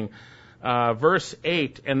understanding. Verse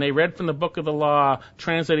 8, and they read from the book of the law,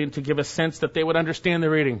 translating to give a sense that they would understand the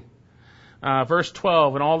reading. Verse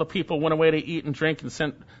 12, and all the people went away to eat and drink and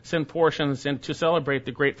send portions and to celebrate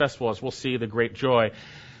the great festival, as we'll see, the great joy,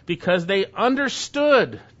 because they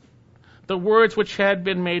understood the words which had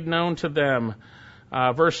been made known to them.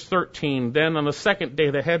 Verse 13, then on the second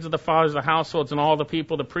day, the heads of the fathers of the households and all the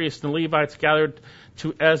people, the priests and Levites, gathered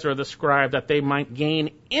to Ezra the scribe that they might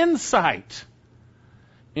gain insight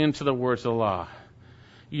into the words of the law.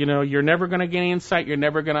 You know, you're never going to gain insight, you're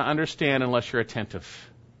never going to understand unless you're attentive.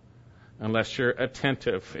 Unless you're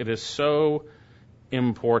attentive. It is so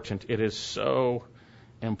important. It is so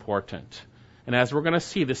important. And as we're going to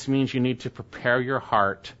see, this means you need to prepare your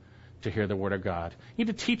heart to hear the Word of God. You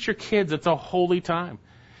need to teach your kids. It's a holy time.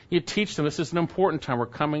 You teach them this is an important time. We're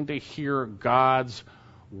coming to hear God's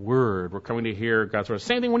Word. We're coming to hear God's Word.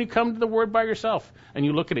 Same thing when you come to the Word by yourself and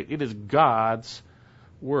you look at it. It is God's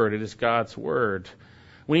Word. It is God's Word.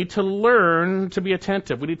 We need to learn to be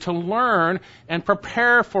attentive. We need to learn and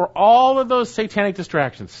prepare for all of those satanic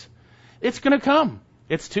distractions. It's going to come.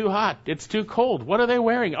 It's too hot. It's too cold. What are they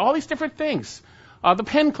wearing? All these different things. The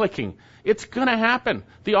pen clicking. It's going to happen.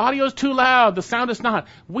 The audio is too loud. The sound is not.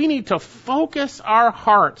 We need to focus our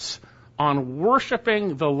hearts on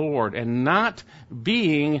worshiping the Lord and not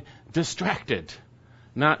being distracted.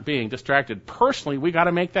 Not being distracted. Personally, we got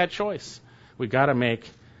to make that choice. We got to make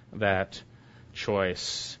that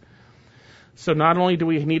choice. So not only do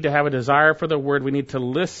we need to have a desire for the Word, we need to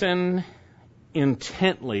listen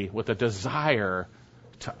intently with a desire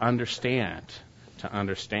to understand. To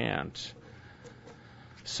understand.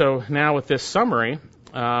 So now with this summary,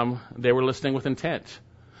 they were listening with intent.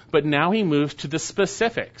 But now he moves to the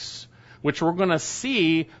specifics, which we're going to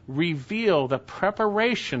see reveal the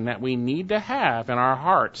preparation that we need to have in our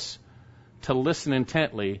hearts to listen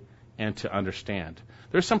intently and to understand.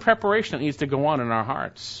 There's some preparation that needs to go on in our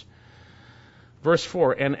hearts. Verse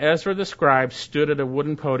 4, and Ezra the scribe stood at a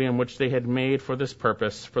wooden podium which they had made for the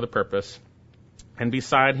purpose. And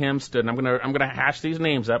beside him stood, and I'm going to hash these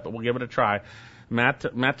names up, but we'll give it a try.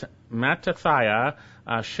 Mattithiah,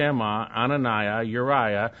 Shema, Ananiah,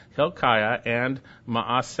 Uriah, Hilkiah, and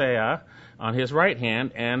Maaseiah on his right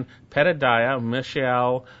hand, and Pedadiah,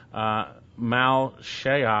 Mishael,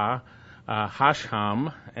 Malshiah,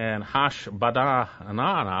 Hasham, and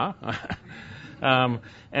Hashbadanah,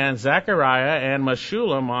 and Zechariah and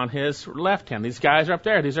Meshullam on his left hand. These guys are up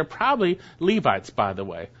there. These are probably Levites, by the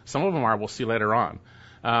way. Some of them are, we'll see later on.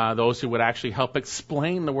 Those who would actually help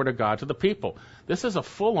explain the Word of God to the people. This is a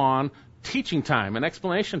full-on teaching time, an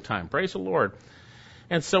explanation time. Praise the Lord.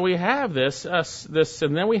 And so we have this,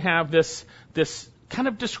 and then we have this kind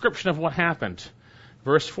of description of what happened.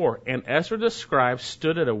 Verse 4, and Ezra the scribe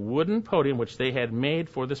stood at a wooden podium which they had made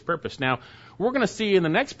for this purpose. Now, we're going to see in the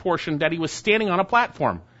next portion that he was standing on a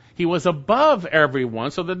platform. He was above everyone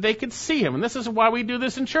so that they could see him. And this is why we do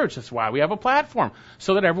this in church. That's why we have a platform,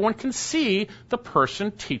 so that everyone can see the person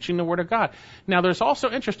teaching the Word of God. Now, there's also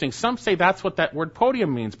interesting, some say that's what that word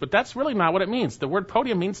podium means, but that's really not what it means. The word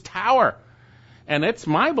podium means tower. And it's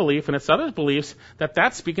my belief, and it's others' beliefs, that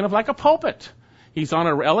that's speaking of like a pulpit. He's on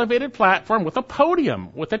an elevated platform with a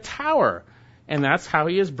podium, with a tower. And that's how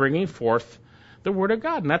he is bringing forth the Word of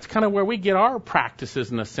God. And that's kind of where we get our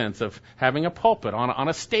practices in the sense of having a pulpit on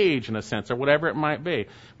a stage in a sense, or whatever it might be.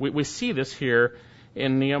 We see this here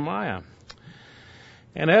in Nehemiah.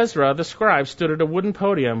 And Ezra, the scribe, stood at a wooden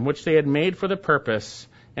podium, which they had made for the purpose,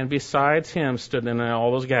 and besides him stood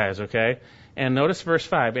all those guys, okay? And notice verse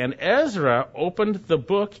 5, and Ezra opened the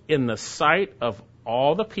book in the sight of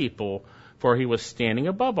all the people, for he was standing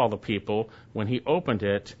above all the people when he opened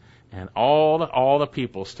it, and all the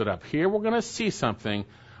people stood up. Here we're going to see something,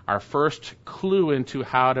 our first clue into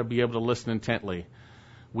how to be able to listen intently.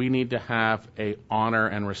 We need to have a honor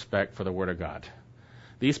and respect for the Word of God.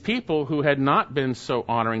 These people who had not been so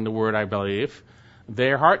honoring the Word, I believe,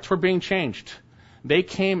 their hearts were being changed. They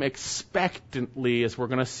came expectantly, as we're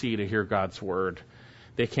going to see, to hear God's Word.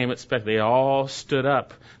 They all stood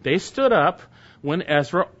up. They stood up when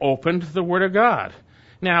Ezra opened the Word of God.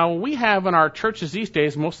 Now, we have in our churches these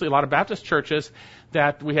days, mostly a lot of Baptist churches,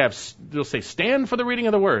 that they'll say, stand for the reading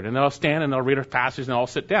of the Word, and they'll stand and they'll read a passage and they'll all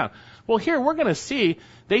sit down. Well, here we're going to see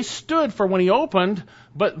they stood for when he opened,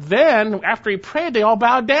 but then after he prayed, they all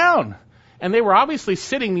bowed down. And they were obviously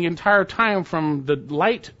sitting the entire time from the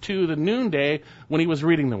light to the noonday when he was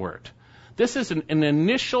reading the Word. This is an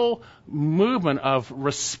initial movement of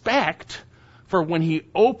respect for when he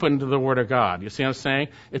opened the Word of God. You see what I'm saying?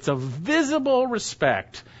 It's a visible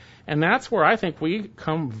respect. And that's where I think we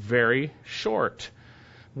come very short,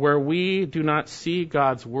 where we do not see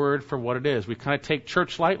God's Word for what it is. We kind of take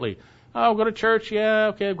church lightly. Oh, go to church,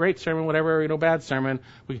 yeah, okay, great sermon, whatever, bad sermon.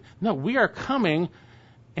 We are coming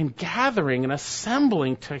and gathering and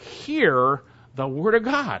assembling to hear the Word of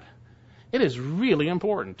God. It is really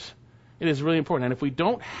important. It is really important. And if we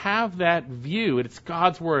don't have that view, it's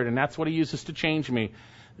God's Word, and that's what He uses to change me,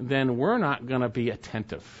 then we're not going to be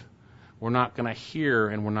attentive. We're not going to hear,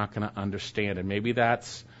 and we're not going to understand. And maybe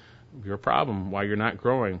that's your problem, why you're not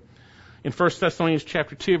growing. In 1 Thessalonians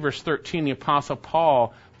chapter 2, verse 13, the Apostle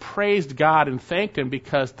Paul praised God and thanked Him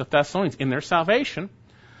because the Thessalonians, in their salvation,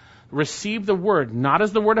 received the Word, not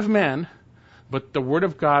as the Word of men, but the Word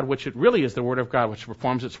of God, which it really is the Word of God, which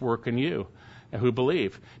performs its work in you who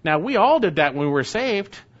believe. Now, we all did that when we were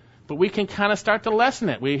saved, but we can kind of start to lessen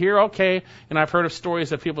it. We hear, okay, and I've heard of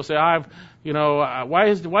stories that people say, why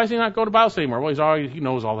does he not go to Bible study anymore? Well, he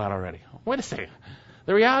knows all that already. Wait a second.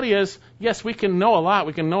 The reality is, yes, we can know a lot.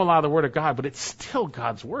 We can know a lot of the Word of God, but it's still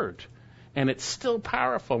God's Word. And it's still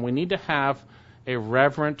powerful. We need to have a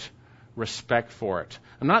reverent respect for it.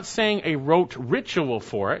 I'm not saying a rote ritual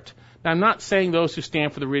for it. Now, I'm not saying those who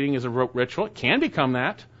stand for the reading is a rote ritual. It can become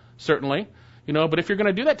that, certainly. But if you're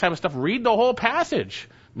going to do that type of stuff, read the whole passage.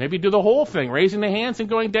 Maybe do the whole thing, raising the hands and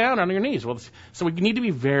going down on your knees. So we need to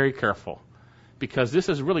be very careful, because this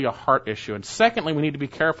is really a heart issue. And secondly, we need to be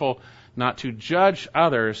careful not to judge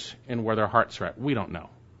others in where their hearts are at. We don't know.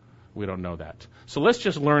 We don't know that. So let's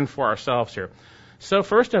just learn for ourselves here. So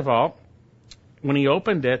first of all, when he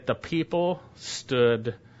opened it, the people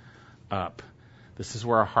stood up. This is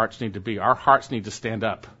where our hearts need to be. Our hearts need to stand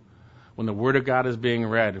up. When the Word of God is being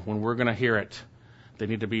read, when we're going to hear it, they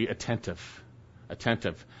need to be attentive.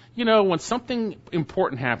 Attentive. When something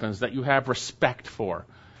important happens that you have respect for,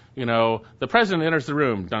 the president enters the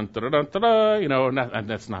room, dun, da, da, da, da,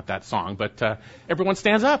 that's not that song, but everyone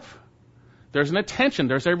stands up. There's an attention.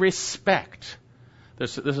 There's a respect.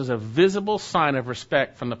 This is a visible sign of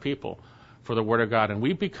respect from the people for the Word of God. And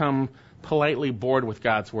we've become politely bored with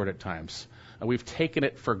God's Word at times. We've taken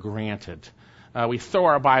it for granted. We throw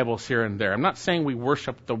our Bibles here and there. I'm not saying we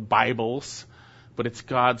worship the Bibles, but it's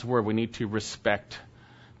God's Word. We need to respect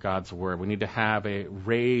God's Word. We need to have a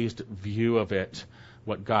raised view of it,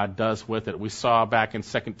 what God does with it. We saw back in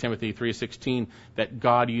 2 Timothy 3:16 that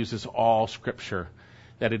God uses all Scripture,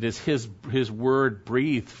 that it is His Word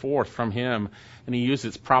breathed forth from Him, and He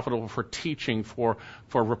uses it profitable for teaching, for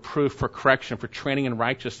reproof, for correction, for training in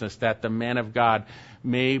righteousness, that the man of God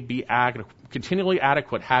may be continually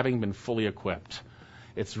adequate, having been fully equipped.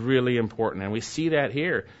 It's really important, and we see that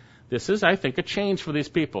here. This is, I think, a change for these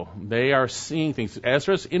people. They are seeing things.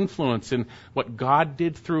 Ezra's influence in what God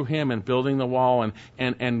did through him in building the wall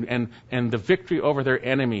and the victory over their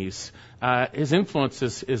enemies. His influence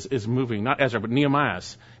is moving, not Ezra, but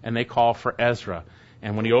Nehemiah's. And they call for Ezra.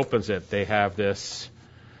 And when he opens it, they have this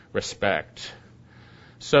respect.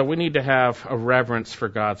 So we need to have a reverence for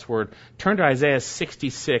God's Word. Turn to Isaiah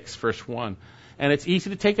 66, verse 1. And it's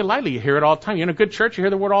easy to take it lightly. You hear it all the time. You're in a good church, you hear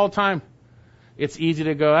the Word all the time. It's easy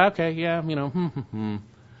to go, okay, yeah,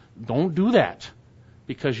 Don't do that,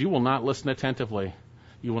 because you will not listen attentively.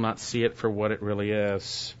 You will not see it for what it really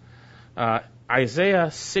is. Isaiah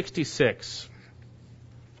 66,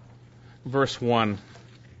 verse 1.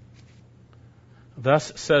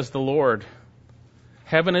 Thus says the Lord,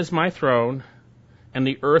 heaven is my throne, and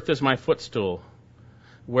the earth is my footstool.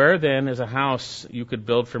 Where then is a house you could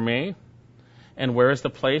build for me? And where is the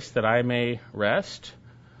place that I may rest?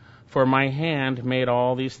 For my hand made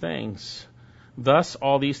all these things. Thus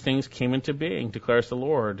all these things came into being, declares the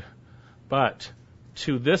Lord. But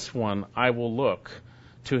to this one I will look,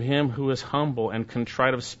 to him who is humble and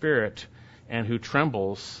contrite of spirit, and who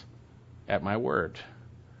trembles at my word.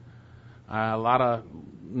 Not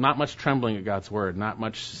much trembling at God's word, not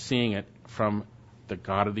much seeing it from the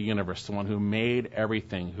God of the universe, the one who made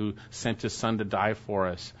everything, who sent His Son to die for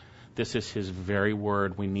us. This is His very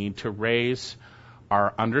word. We need to raise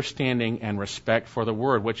our understanding and respect for the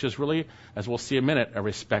Word, which is really, as we'll see in a minute, a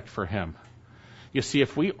respect for Him. You see,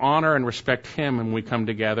 if we honor and respect Him when we come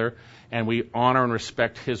together, and we honor and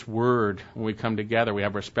respect His Word when we come together, we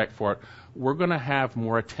have respect for it, we're going to have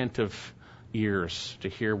more attentive ears to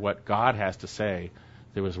hear what God has to say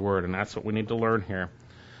through His Word, and that's what we need to learn here.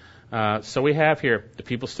 So we have here, the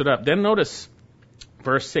people stood up. Then notice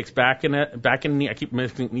verse 6, back in I keep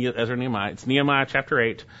mentioning Ezra and Nehemiah. It's Nehemiah chapter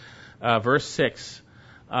 8. Verse 6,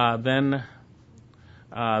 then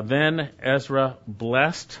Ezra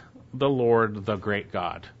blessed the Lord, the great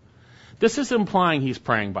God. This is implying he's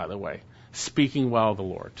praying, by the way, speaking well of the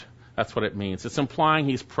Lord. That's what it means. It's implying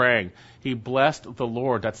he's praying. He blessed the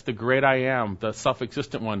Lord. That's the great I am, the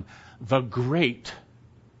self-existent one, the great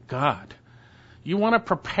God. You want to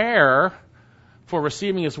prepare for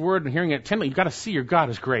receiving His Word and hearing it attentively. You've got to see your God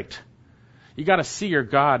is great. You've got to see your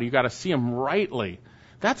God. You've got to see Him rightly.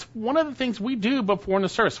 That's one of the things we do before in the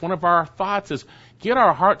service. One of our thoughts is get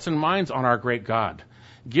our hearts and minds on our great God.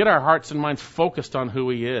 Get our hearts and minds focused on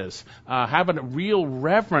who He is. Have a real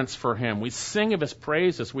reverence for Him. We sing of His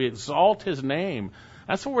praises. We exalt His name.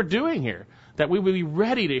 That's what we're doing here, that we will be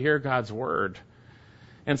ready to hear God's Word.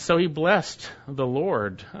 And so He blessed the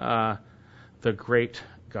Lord, the great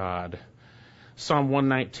God. Psalm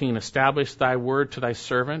 119, establish Thy word to Thy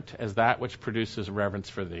servant as that which produces reverence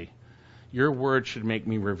for Thee. Your word should make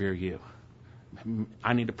me revere You.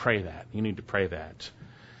 I need to pray that. You need to pray that.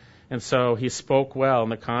 And so he spoke well in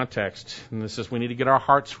the context. And this is, we need to get our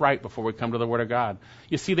hearts right before we come to the Word of God.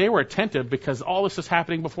 You see, they were attentive because all this is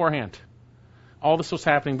happening beforehand. All this was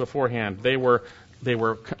happening beforehand. They were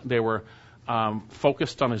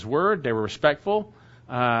focused on his word. They were respectful.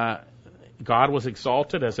 God was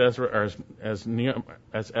exalted as Ezra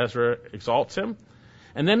exalts him.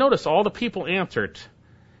 And then notice all the people answered,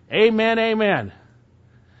 Amen, amen.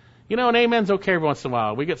 You know, an amen's okay every once in a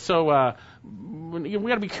while. We get so we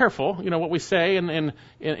got to be careful, what we say in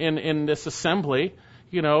this assembly.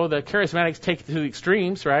 The charismatics take it to the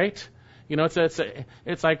extremes, right?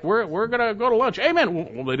 It's like we're gonna go to lunch. Amen.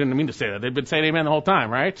 Well, they didn't mean to say that. They've been saying amen the whole time,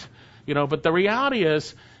 right? But the reality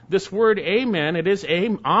is this word amen. It is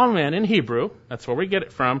amen in Hebrew. That's where we get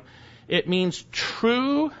it from. It means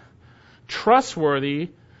true,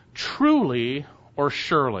 trustworthy, truly, or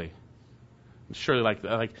surely. Surely,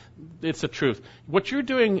 like it's the truth. What you're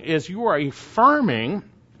doing is you are affirming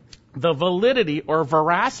the validity or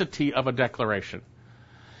veracity of a declaration.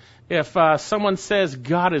 If someone says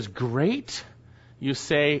God is great, you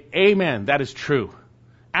say, Amen, that is true.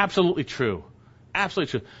 Absolutely true.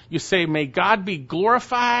 Absolutely true. You say, may God be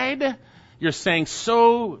glorified. You're saying,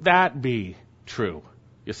 so that be true.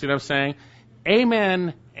 You see what I'm saying?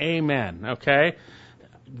 Amen, amen. Okay?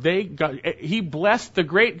 He blessed the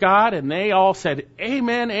great God, and they all said,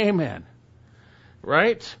 Amen, amen.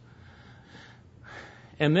 Right?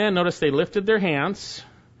 And then notice they lifted their hands,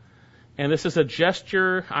 and this is a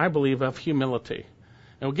gesture, I believe, of humility.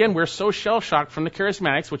 And again, we're so shell-shocked from the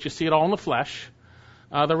charismatics, which you see it all in the flesh.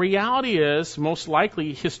 The reality is, most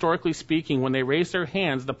likely, historically speaking, when they raised their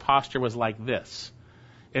hands, the posture was like this.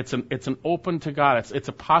 It's an open to God. It's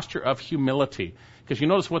a posture of humility. Because you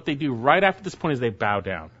notice what they do right after this point is they bow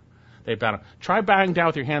down. They bow down. Try bowing down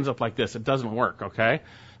with your hands up like this. It doesn't work, okay?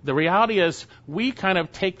 The reality is we kind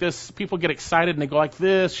of take this, people get excited and they go like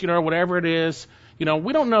this, or whatever it is. We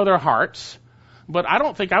don't know their hearts. But I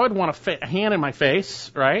don't think I would want a hand in my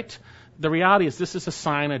face, right? The reality is this is a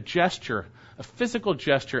sign, a gesture, a physical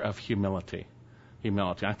gesture of humility.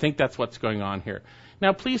 Humility. I think that's what's going on here.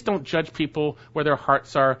 Now, please don't judge people where their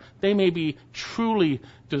hearts are. They may be truly,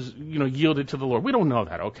 yielded to the Lord. We don't know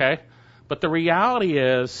that, okay? But the reality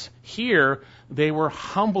is, here, they were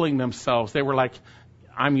humbling themselves. They were like,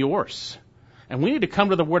 I'm yours. And we need to come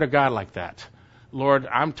to the Word of God like that. Lord,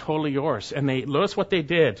 I'm totally yours. And notice what they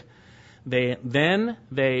did.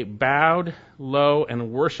 They bowed low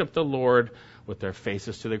and worshiped the Lord with their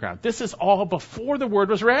faces to the ground. This is all before the Word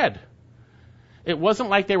was read. It wasn't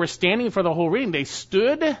like they were standing for the whole reading. They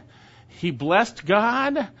stood. He blessed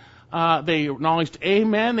God. They acknowledged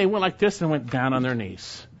amen. They went like this and went down on their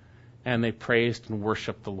knees. And they praised and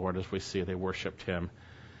worshiped the Lord as we see. They worshiped Him.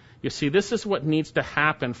 You see, this is what needs to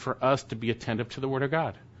happen for us to be attentive to the Word of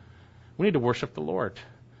God. We need to worship the Lord.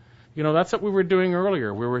 That's what we were doing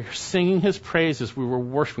earlier. We were singing His praises. We were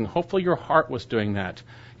worshiping. Hopefully your heart was doing that.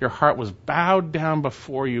 Your heart was bowed down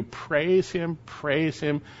before you. Praise Him, praise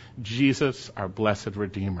Him. Jesus, our blessed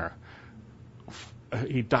Redeemer.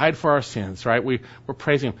 He died for our sins, right? We're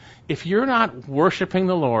praising Him. If you're not worshiping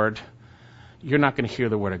the Lord, you're not going to hear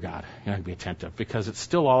the Word of God. You're not going to be attentive because it's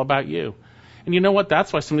still all about you. And you know what?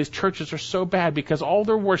 That's why some of these churches are so bad, because all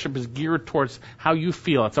their worship is geared towards how you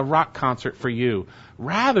feel. It's a rock concert for you,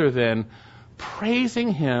 rather than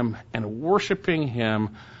praising Him and worshiping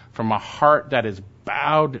Him from a heart that is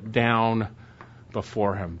bowed down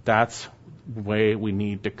before Him. That's the way we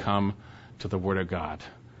need to come to the Word of God.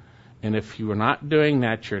 And if you are not doing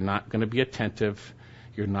that, you're not going to be attentive.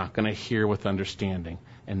 You're not going to hear with understanding.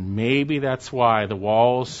 And maybe that's why the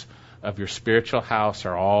walls of your spiritual house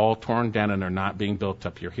are all torn down and they're not being built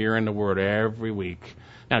up. You're hearing the Word every week.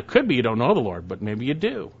 Now, it could be you don't know the Lord, but maybe you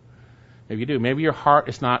do. Maybe you do. Maybe your heart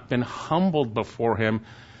has not been humbled before Him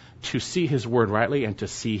to see His Word rightly and to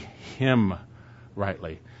see Him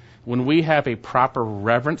rightly. When we have a proper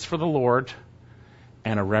reverence for the Lord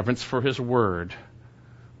and a reverence for His Word,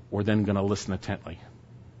 we're then going to listen intently.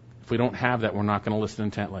 If we don't have that, we're not going to listen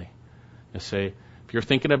intently. You say, if you're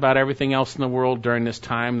thinking about everything else in the world during this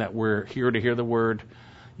time that we're here to hear the Word,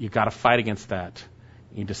 you've got to fight against that.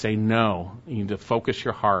 You need to say no. You need to focus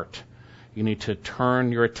your heart. You need to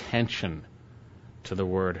turn your attention to the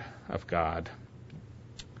Word of God.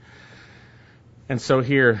 And so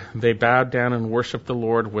here, they bowed down and worshiped the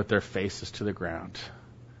Lord with their faces to the ground.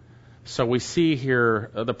 So we see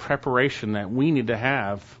here the preparation that we need to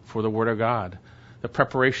have for the Word of God. The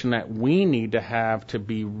preparation that we need to have to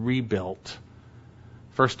be rebuilt.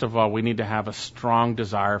 First of all, we need to have a strong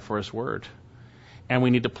desire for His Word. And we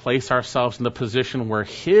need to place ourselves in the position where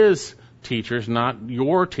His teachers, not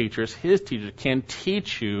your teachers, His teachers, can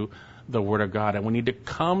teach you the Word of God. And we need to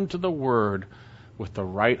come to the Word with the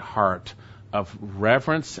right heart of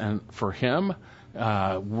reverence and for Him,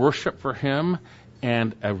 worship for Him,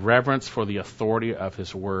 and a reverence for the authority of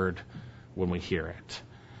His Word when we hear it.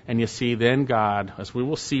 And you see, then God, as we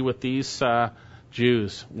will see with these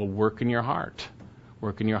Jews, will work in your heart.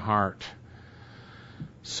 Work in your heart.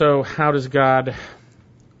 So how does God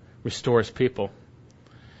restore his people?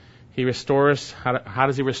 He restores, how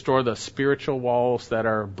does he restore the spiritual walls that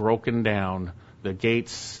are broken down, the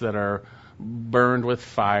gates that are burned with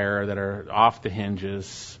fire, that are off the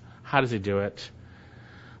hinges? How does he do it?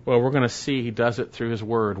 Well, we're going to see he does it through his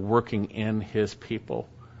word, working in his people.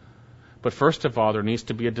 But first of all, there needs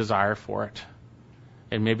to be a desire for it.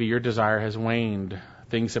 And maybe your desire has waned.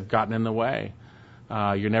 Things have gotten in the way.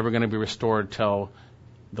 You're never going to be restored till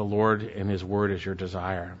the Lord and his word is your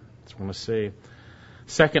desire. That's what we're going to see.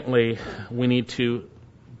 Secondly, we need to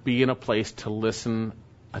be in a place to listen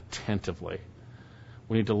attentively.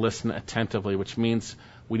 We need to listen attentively, which means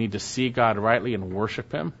we need to see God rightly and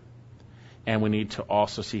worship him. And we need to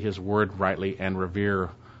also see his word rightly and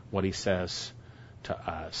revere what he says to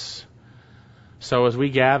us. So as we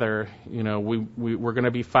gather, we're going to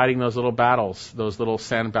be fighting those little battles, those little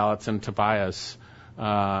Sanballats and Tobiahs,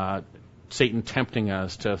 Satan tempting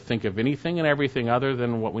us to think of anything and everything other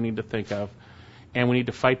than what we need to think of. And we need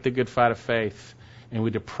to fight the good fight of faith. And we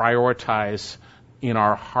need to prioritize in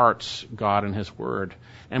our hearts God and his word.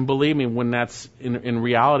 And believe me, when that's in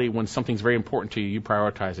reality, when something's very important to you, you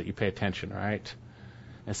prioritize it, you pay attention, right?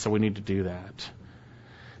 And so we need to do that.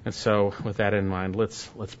 And so with that in mind, let's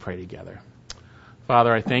pray together.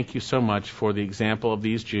 Father, I thank you so much for the example of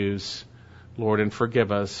these Jews, Lord, and forgive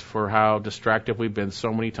us for how distracted we've been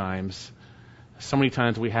so many times. So many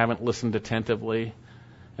times we haven't listened attentively.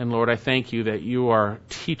 And Lord, I thank you that you are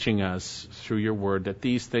teaching us through your word that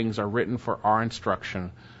these things are written for our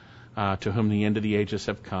instruction, to whom the end of the ages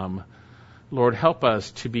have come. Lord, help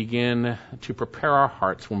us to begin to prepare our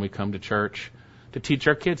hearts when we come to church, to teach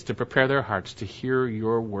our kids to prepare their hearts to hear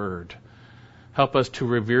your word. Help us to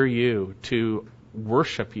revere you, to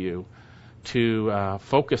worship you, to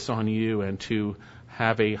focus on you, and to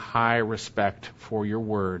have a high respect for your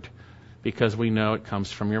word, because we know it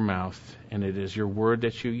comes from your mouth, and it is your word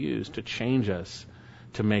that you use to change us,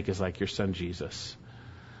 to make us like your son Jesus.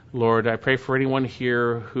 Lord, I pray for anyone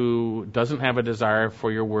here who doesn't have a desire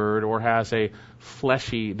for your word or has a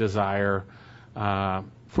fleshy desire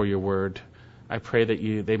for your word. I pray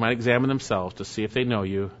that they might examine themselves to see if they know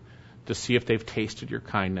you, to see if they've tasted your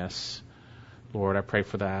kindness. Lord, I pray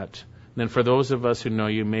for that. And then for those of us who know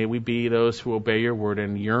you, may we be those who obey your word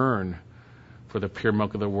and yearn for the pure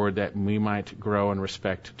milk of the word, that we might grow in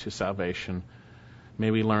respect to salvation. May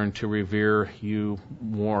we learn to revere you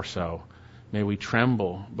more so. May we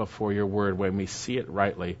tremble before your word when we see it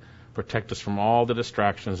rightly. Protect us from all the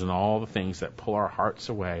distractions and all the things that pull our hearts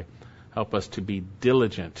away. Help us to be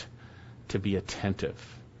diligent, to be attentive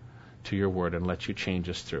to your word, and let you change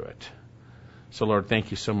us through it. So, Lord,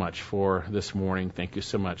 thank you so much for this morning. Thank you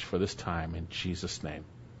so much for this time. In Jesus' name,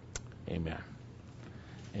 amen.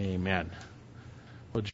 Amen.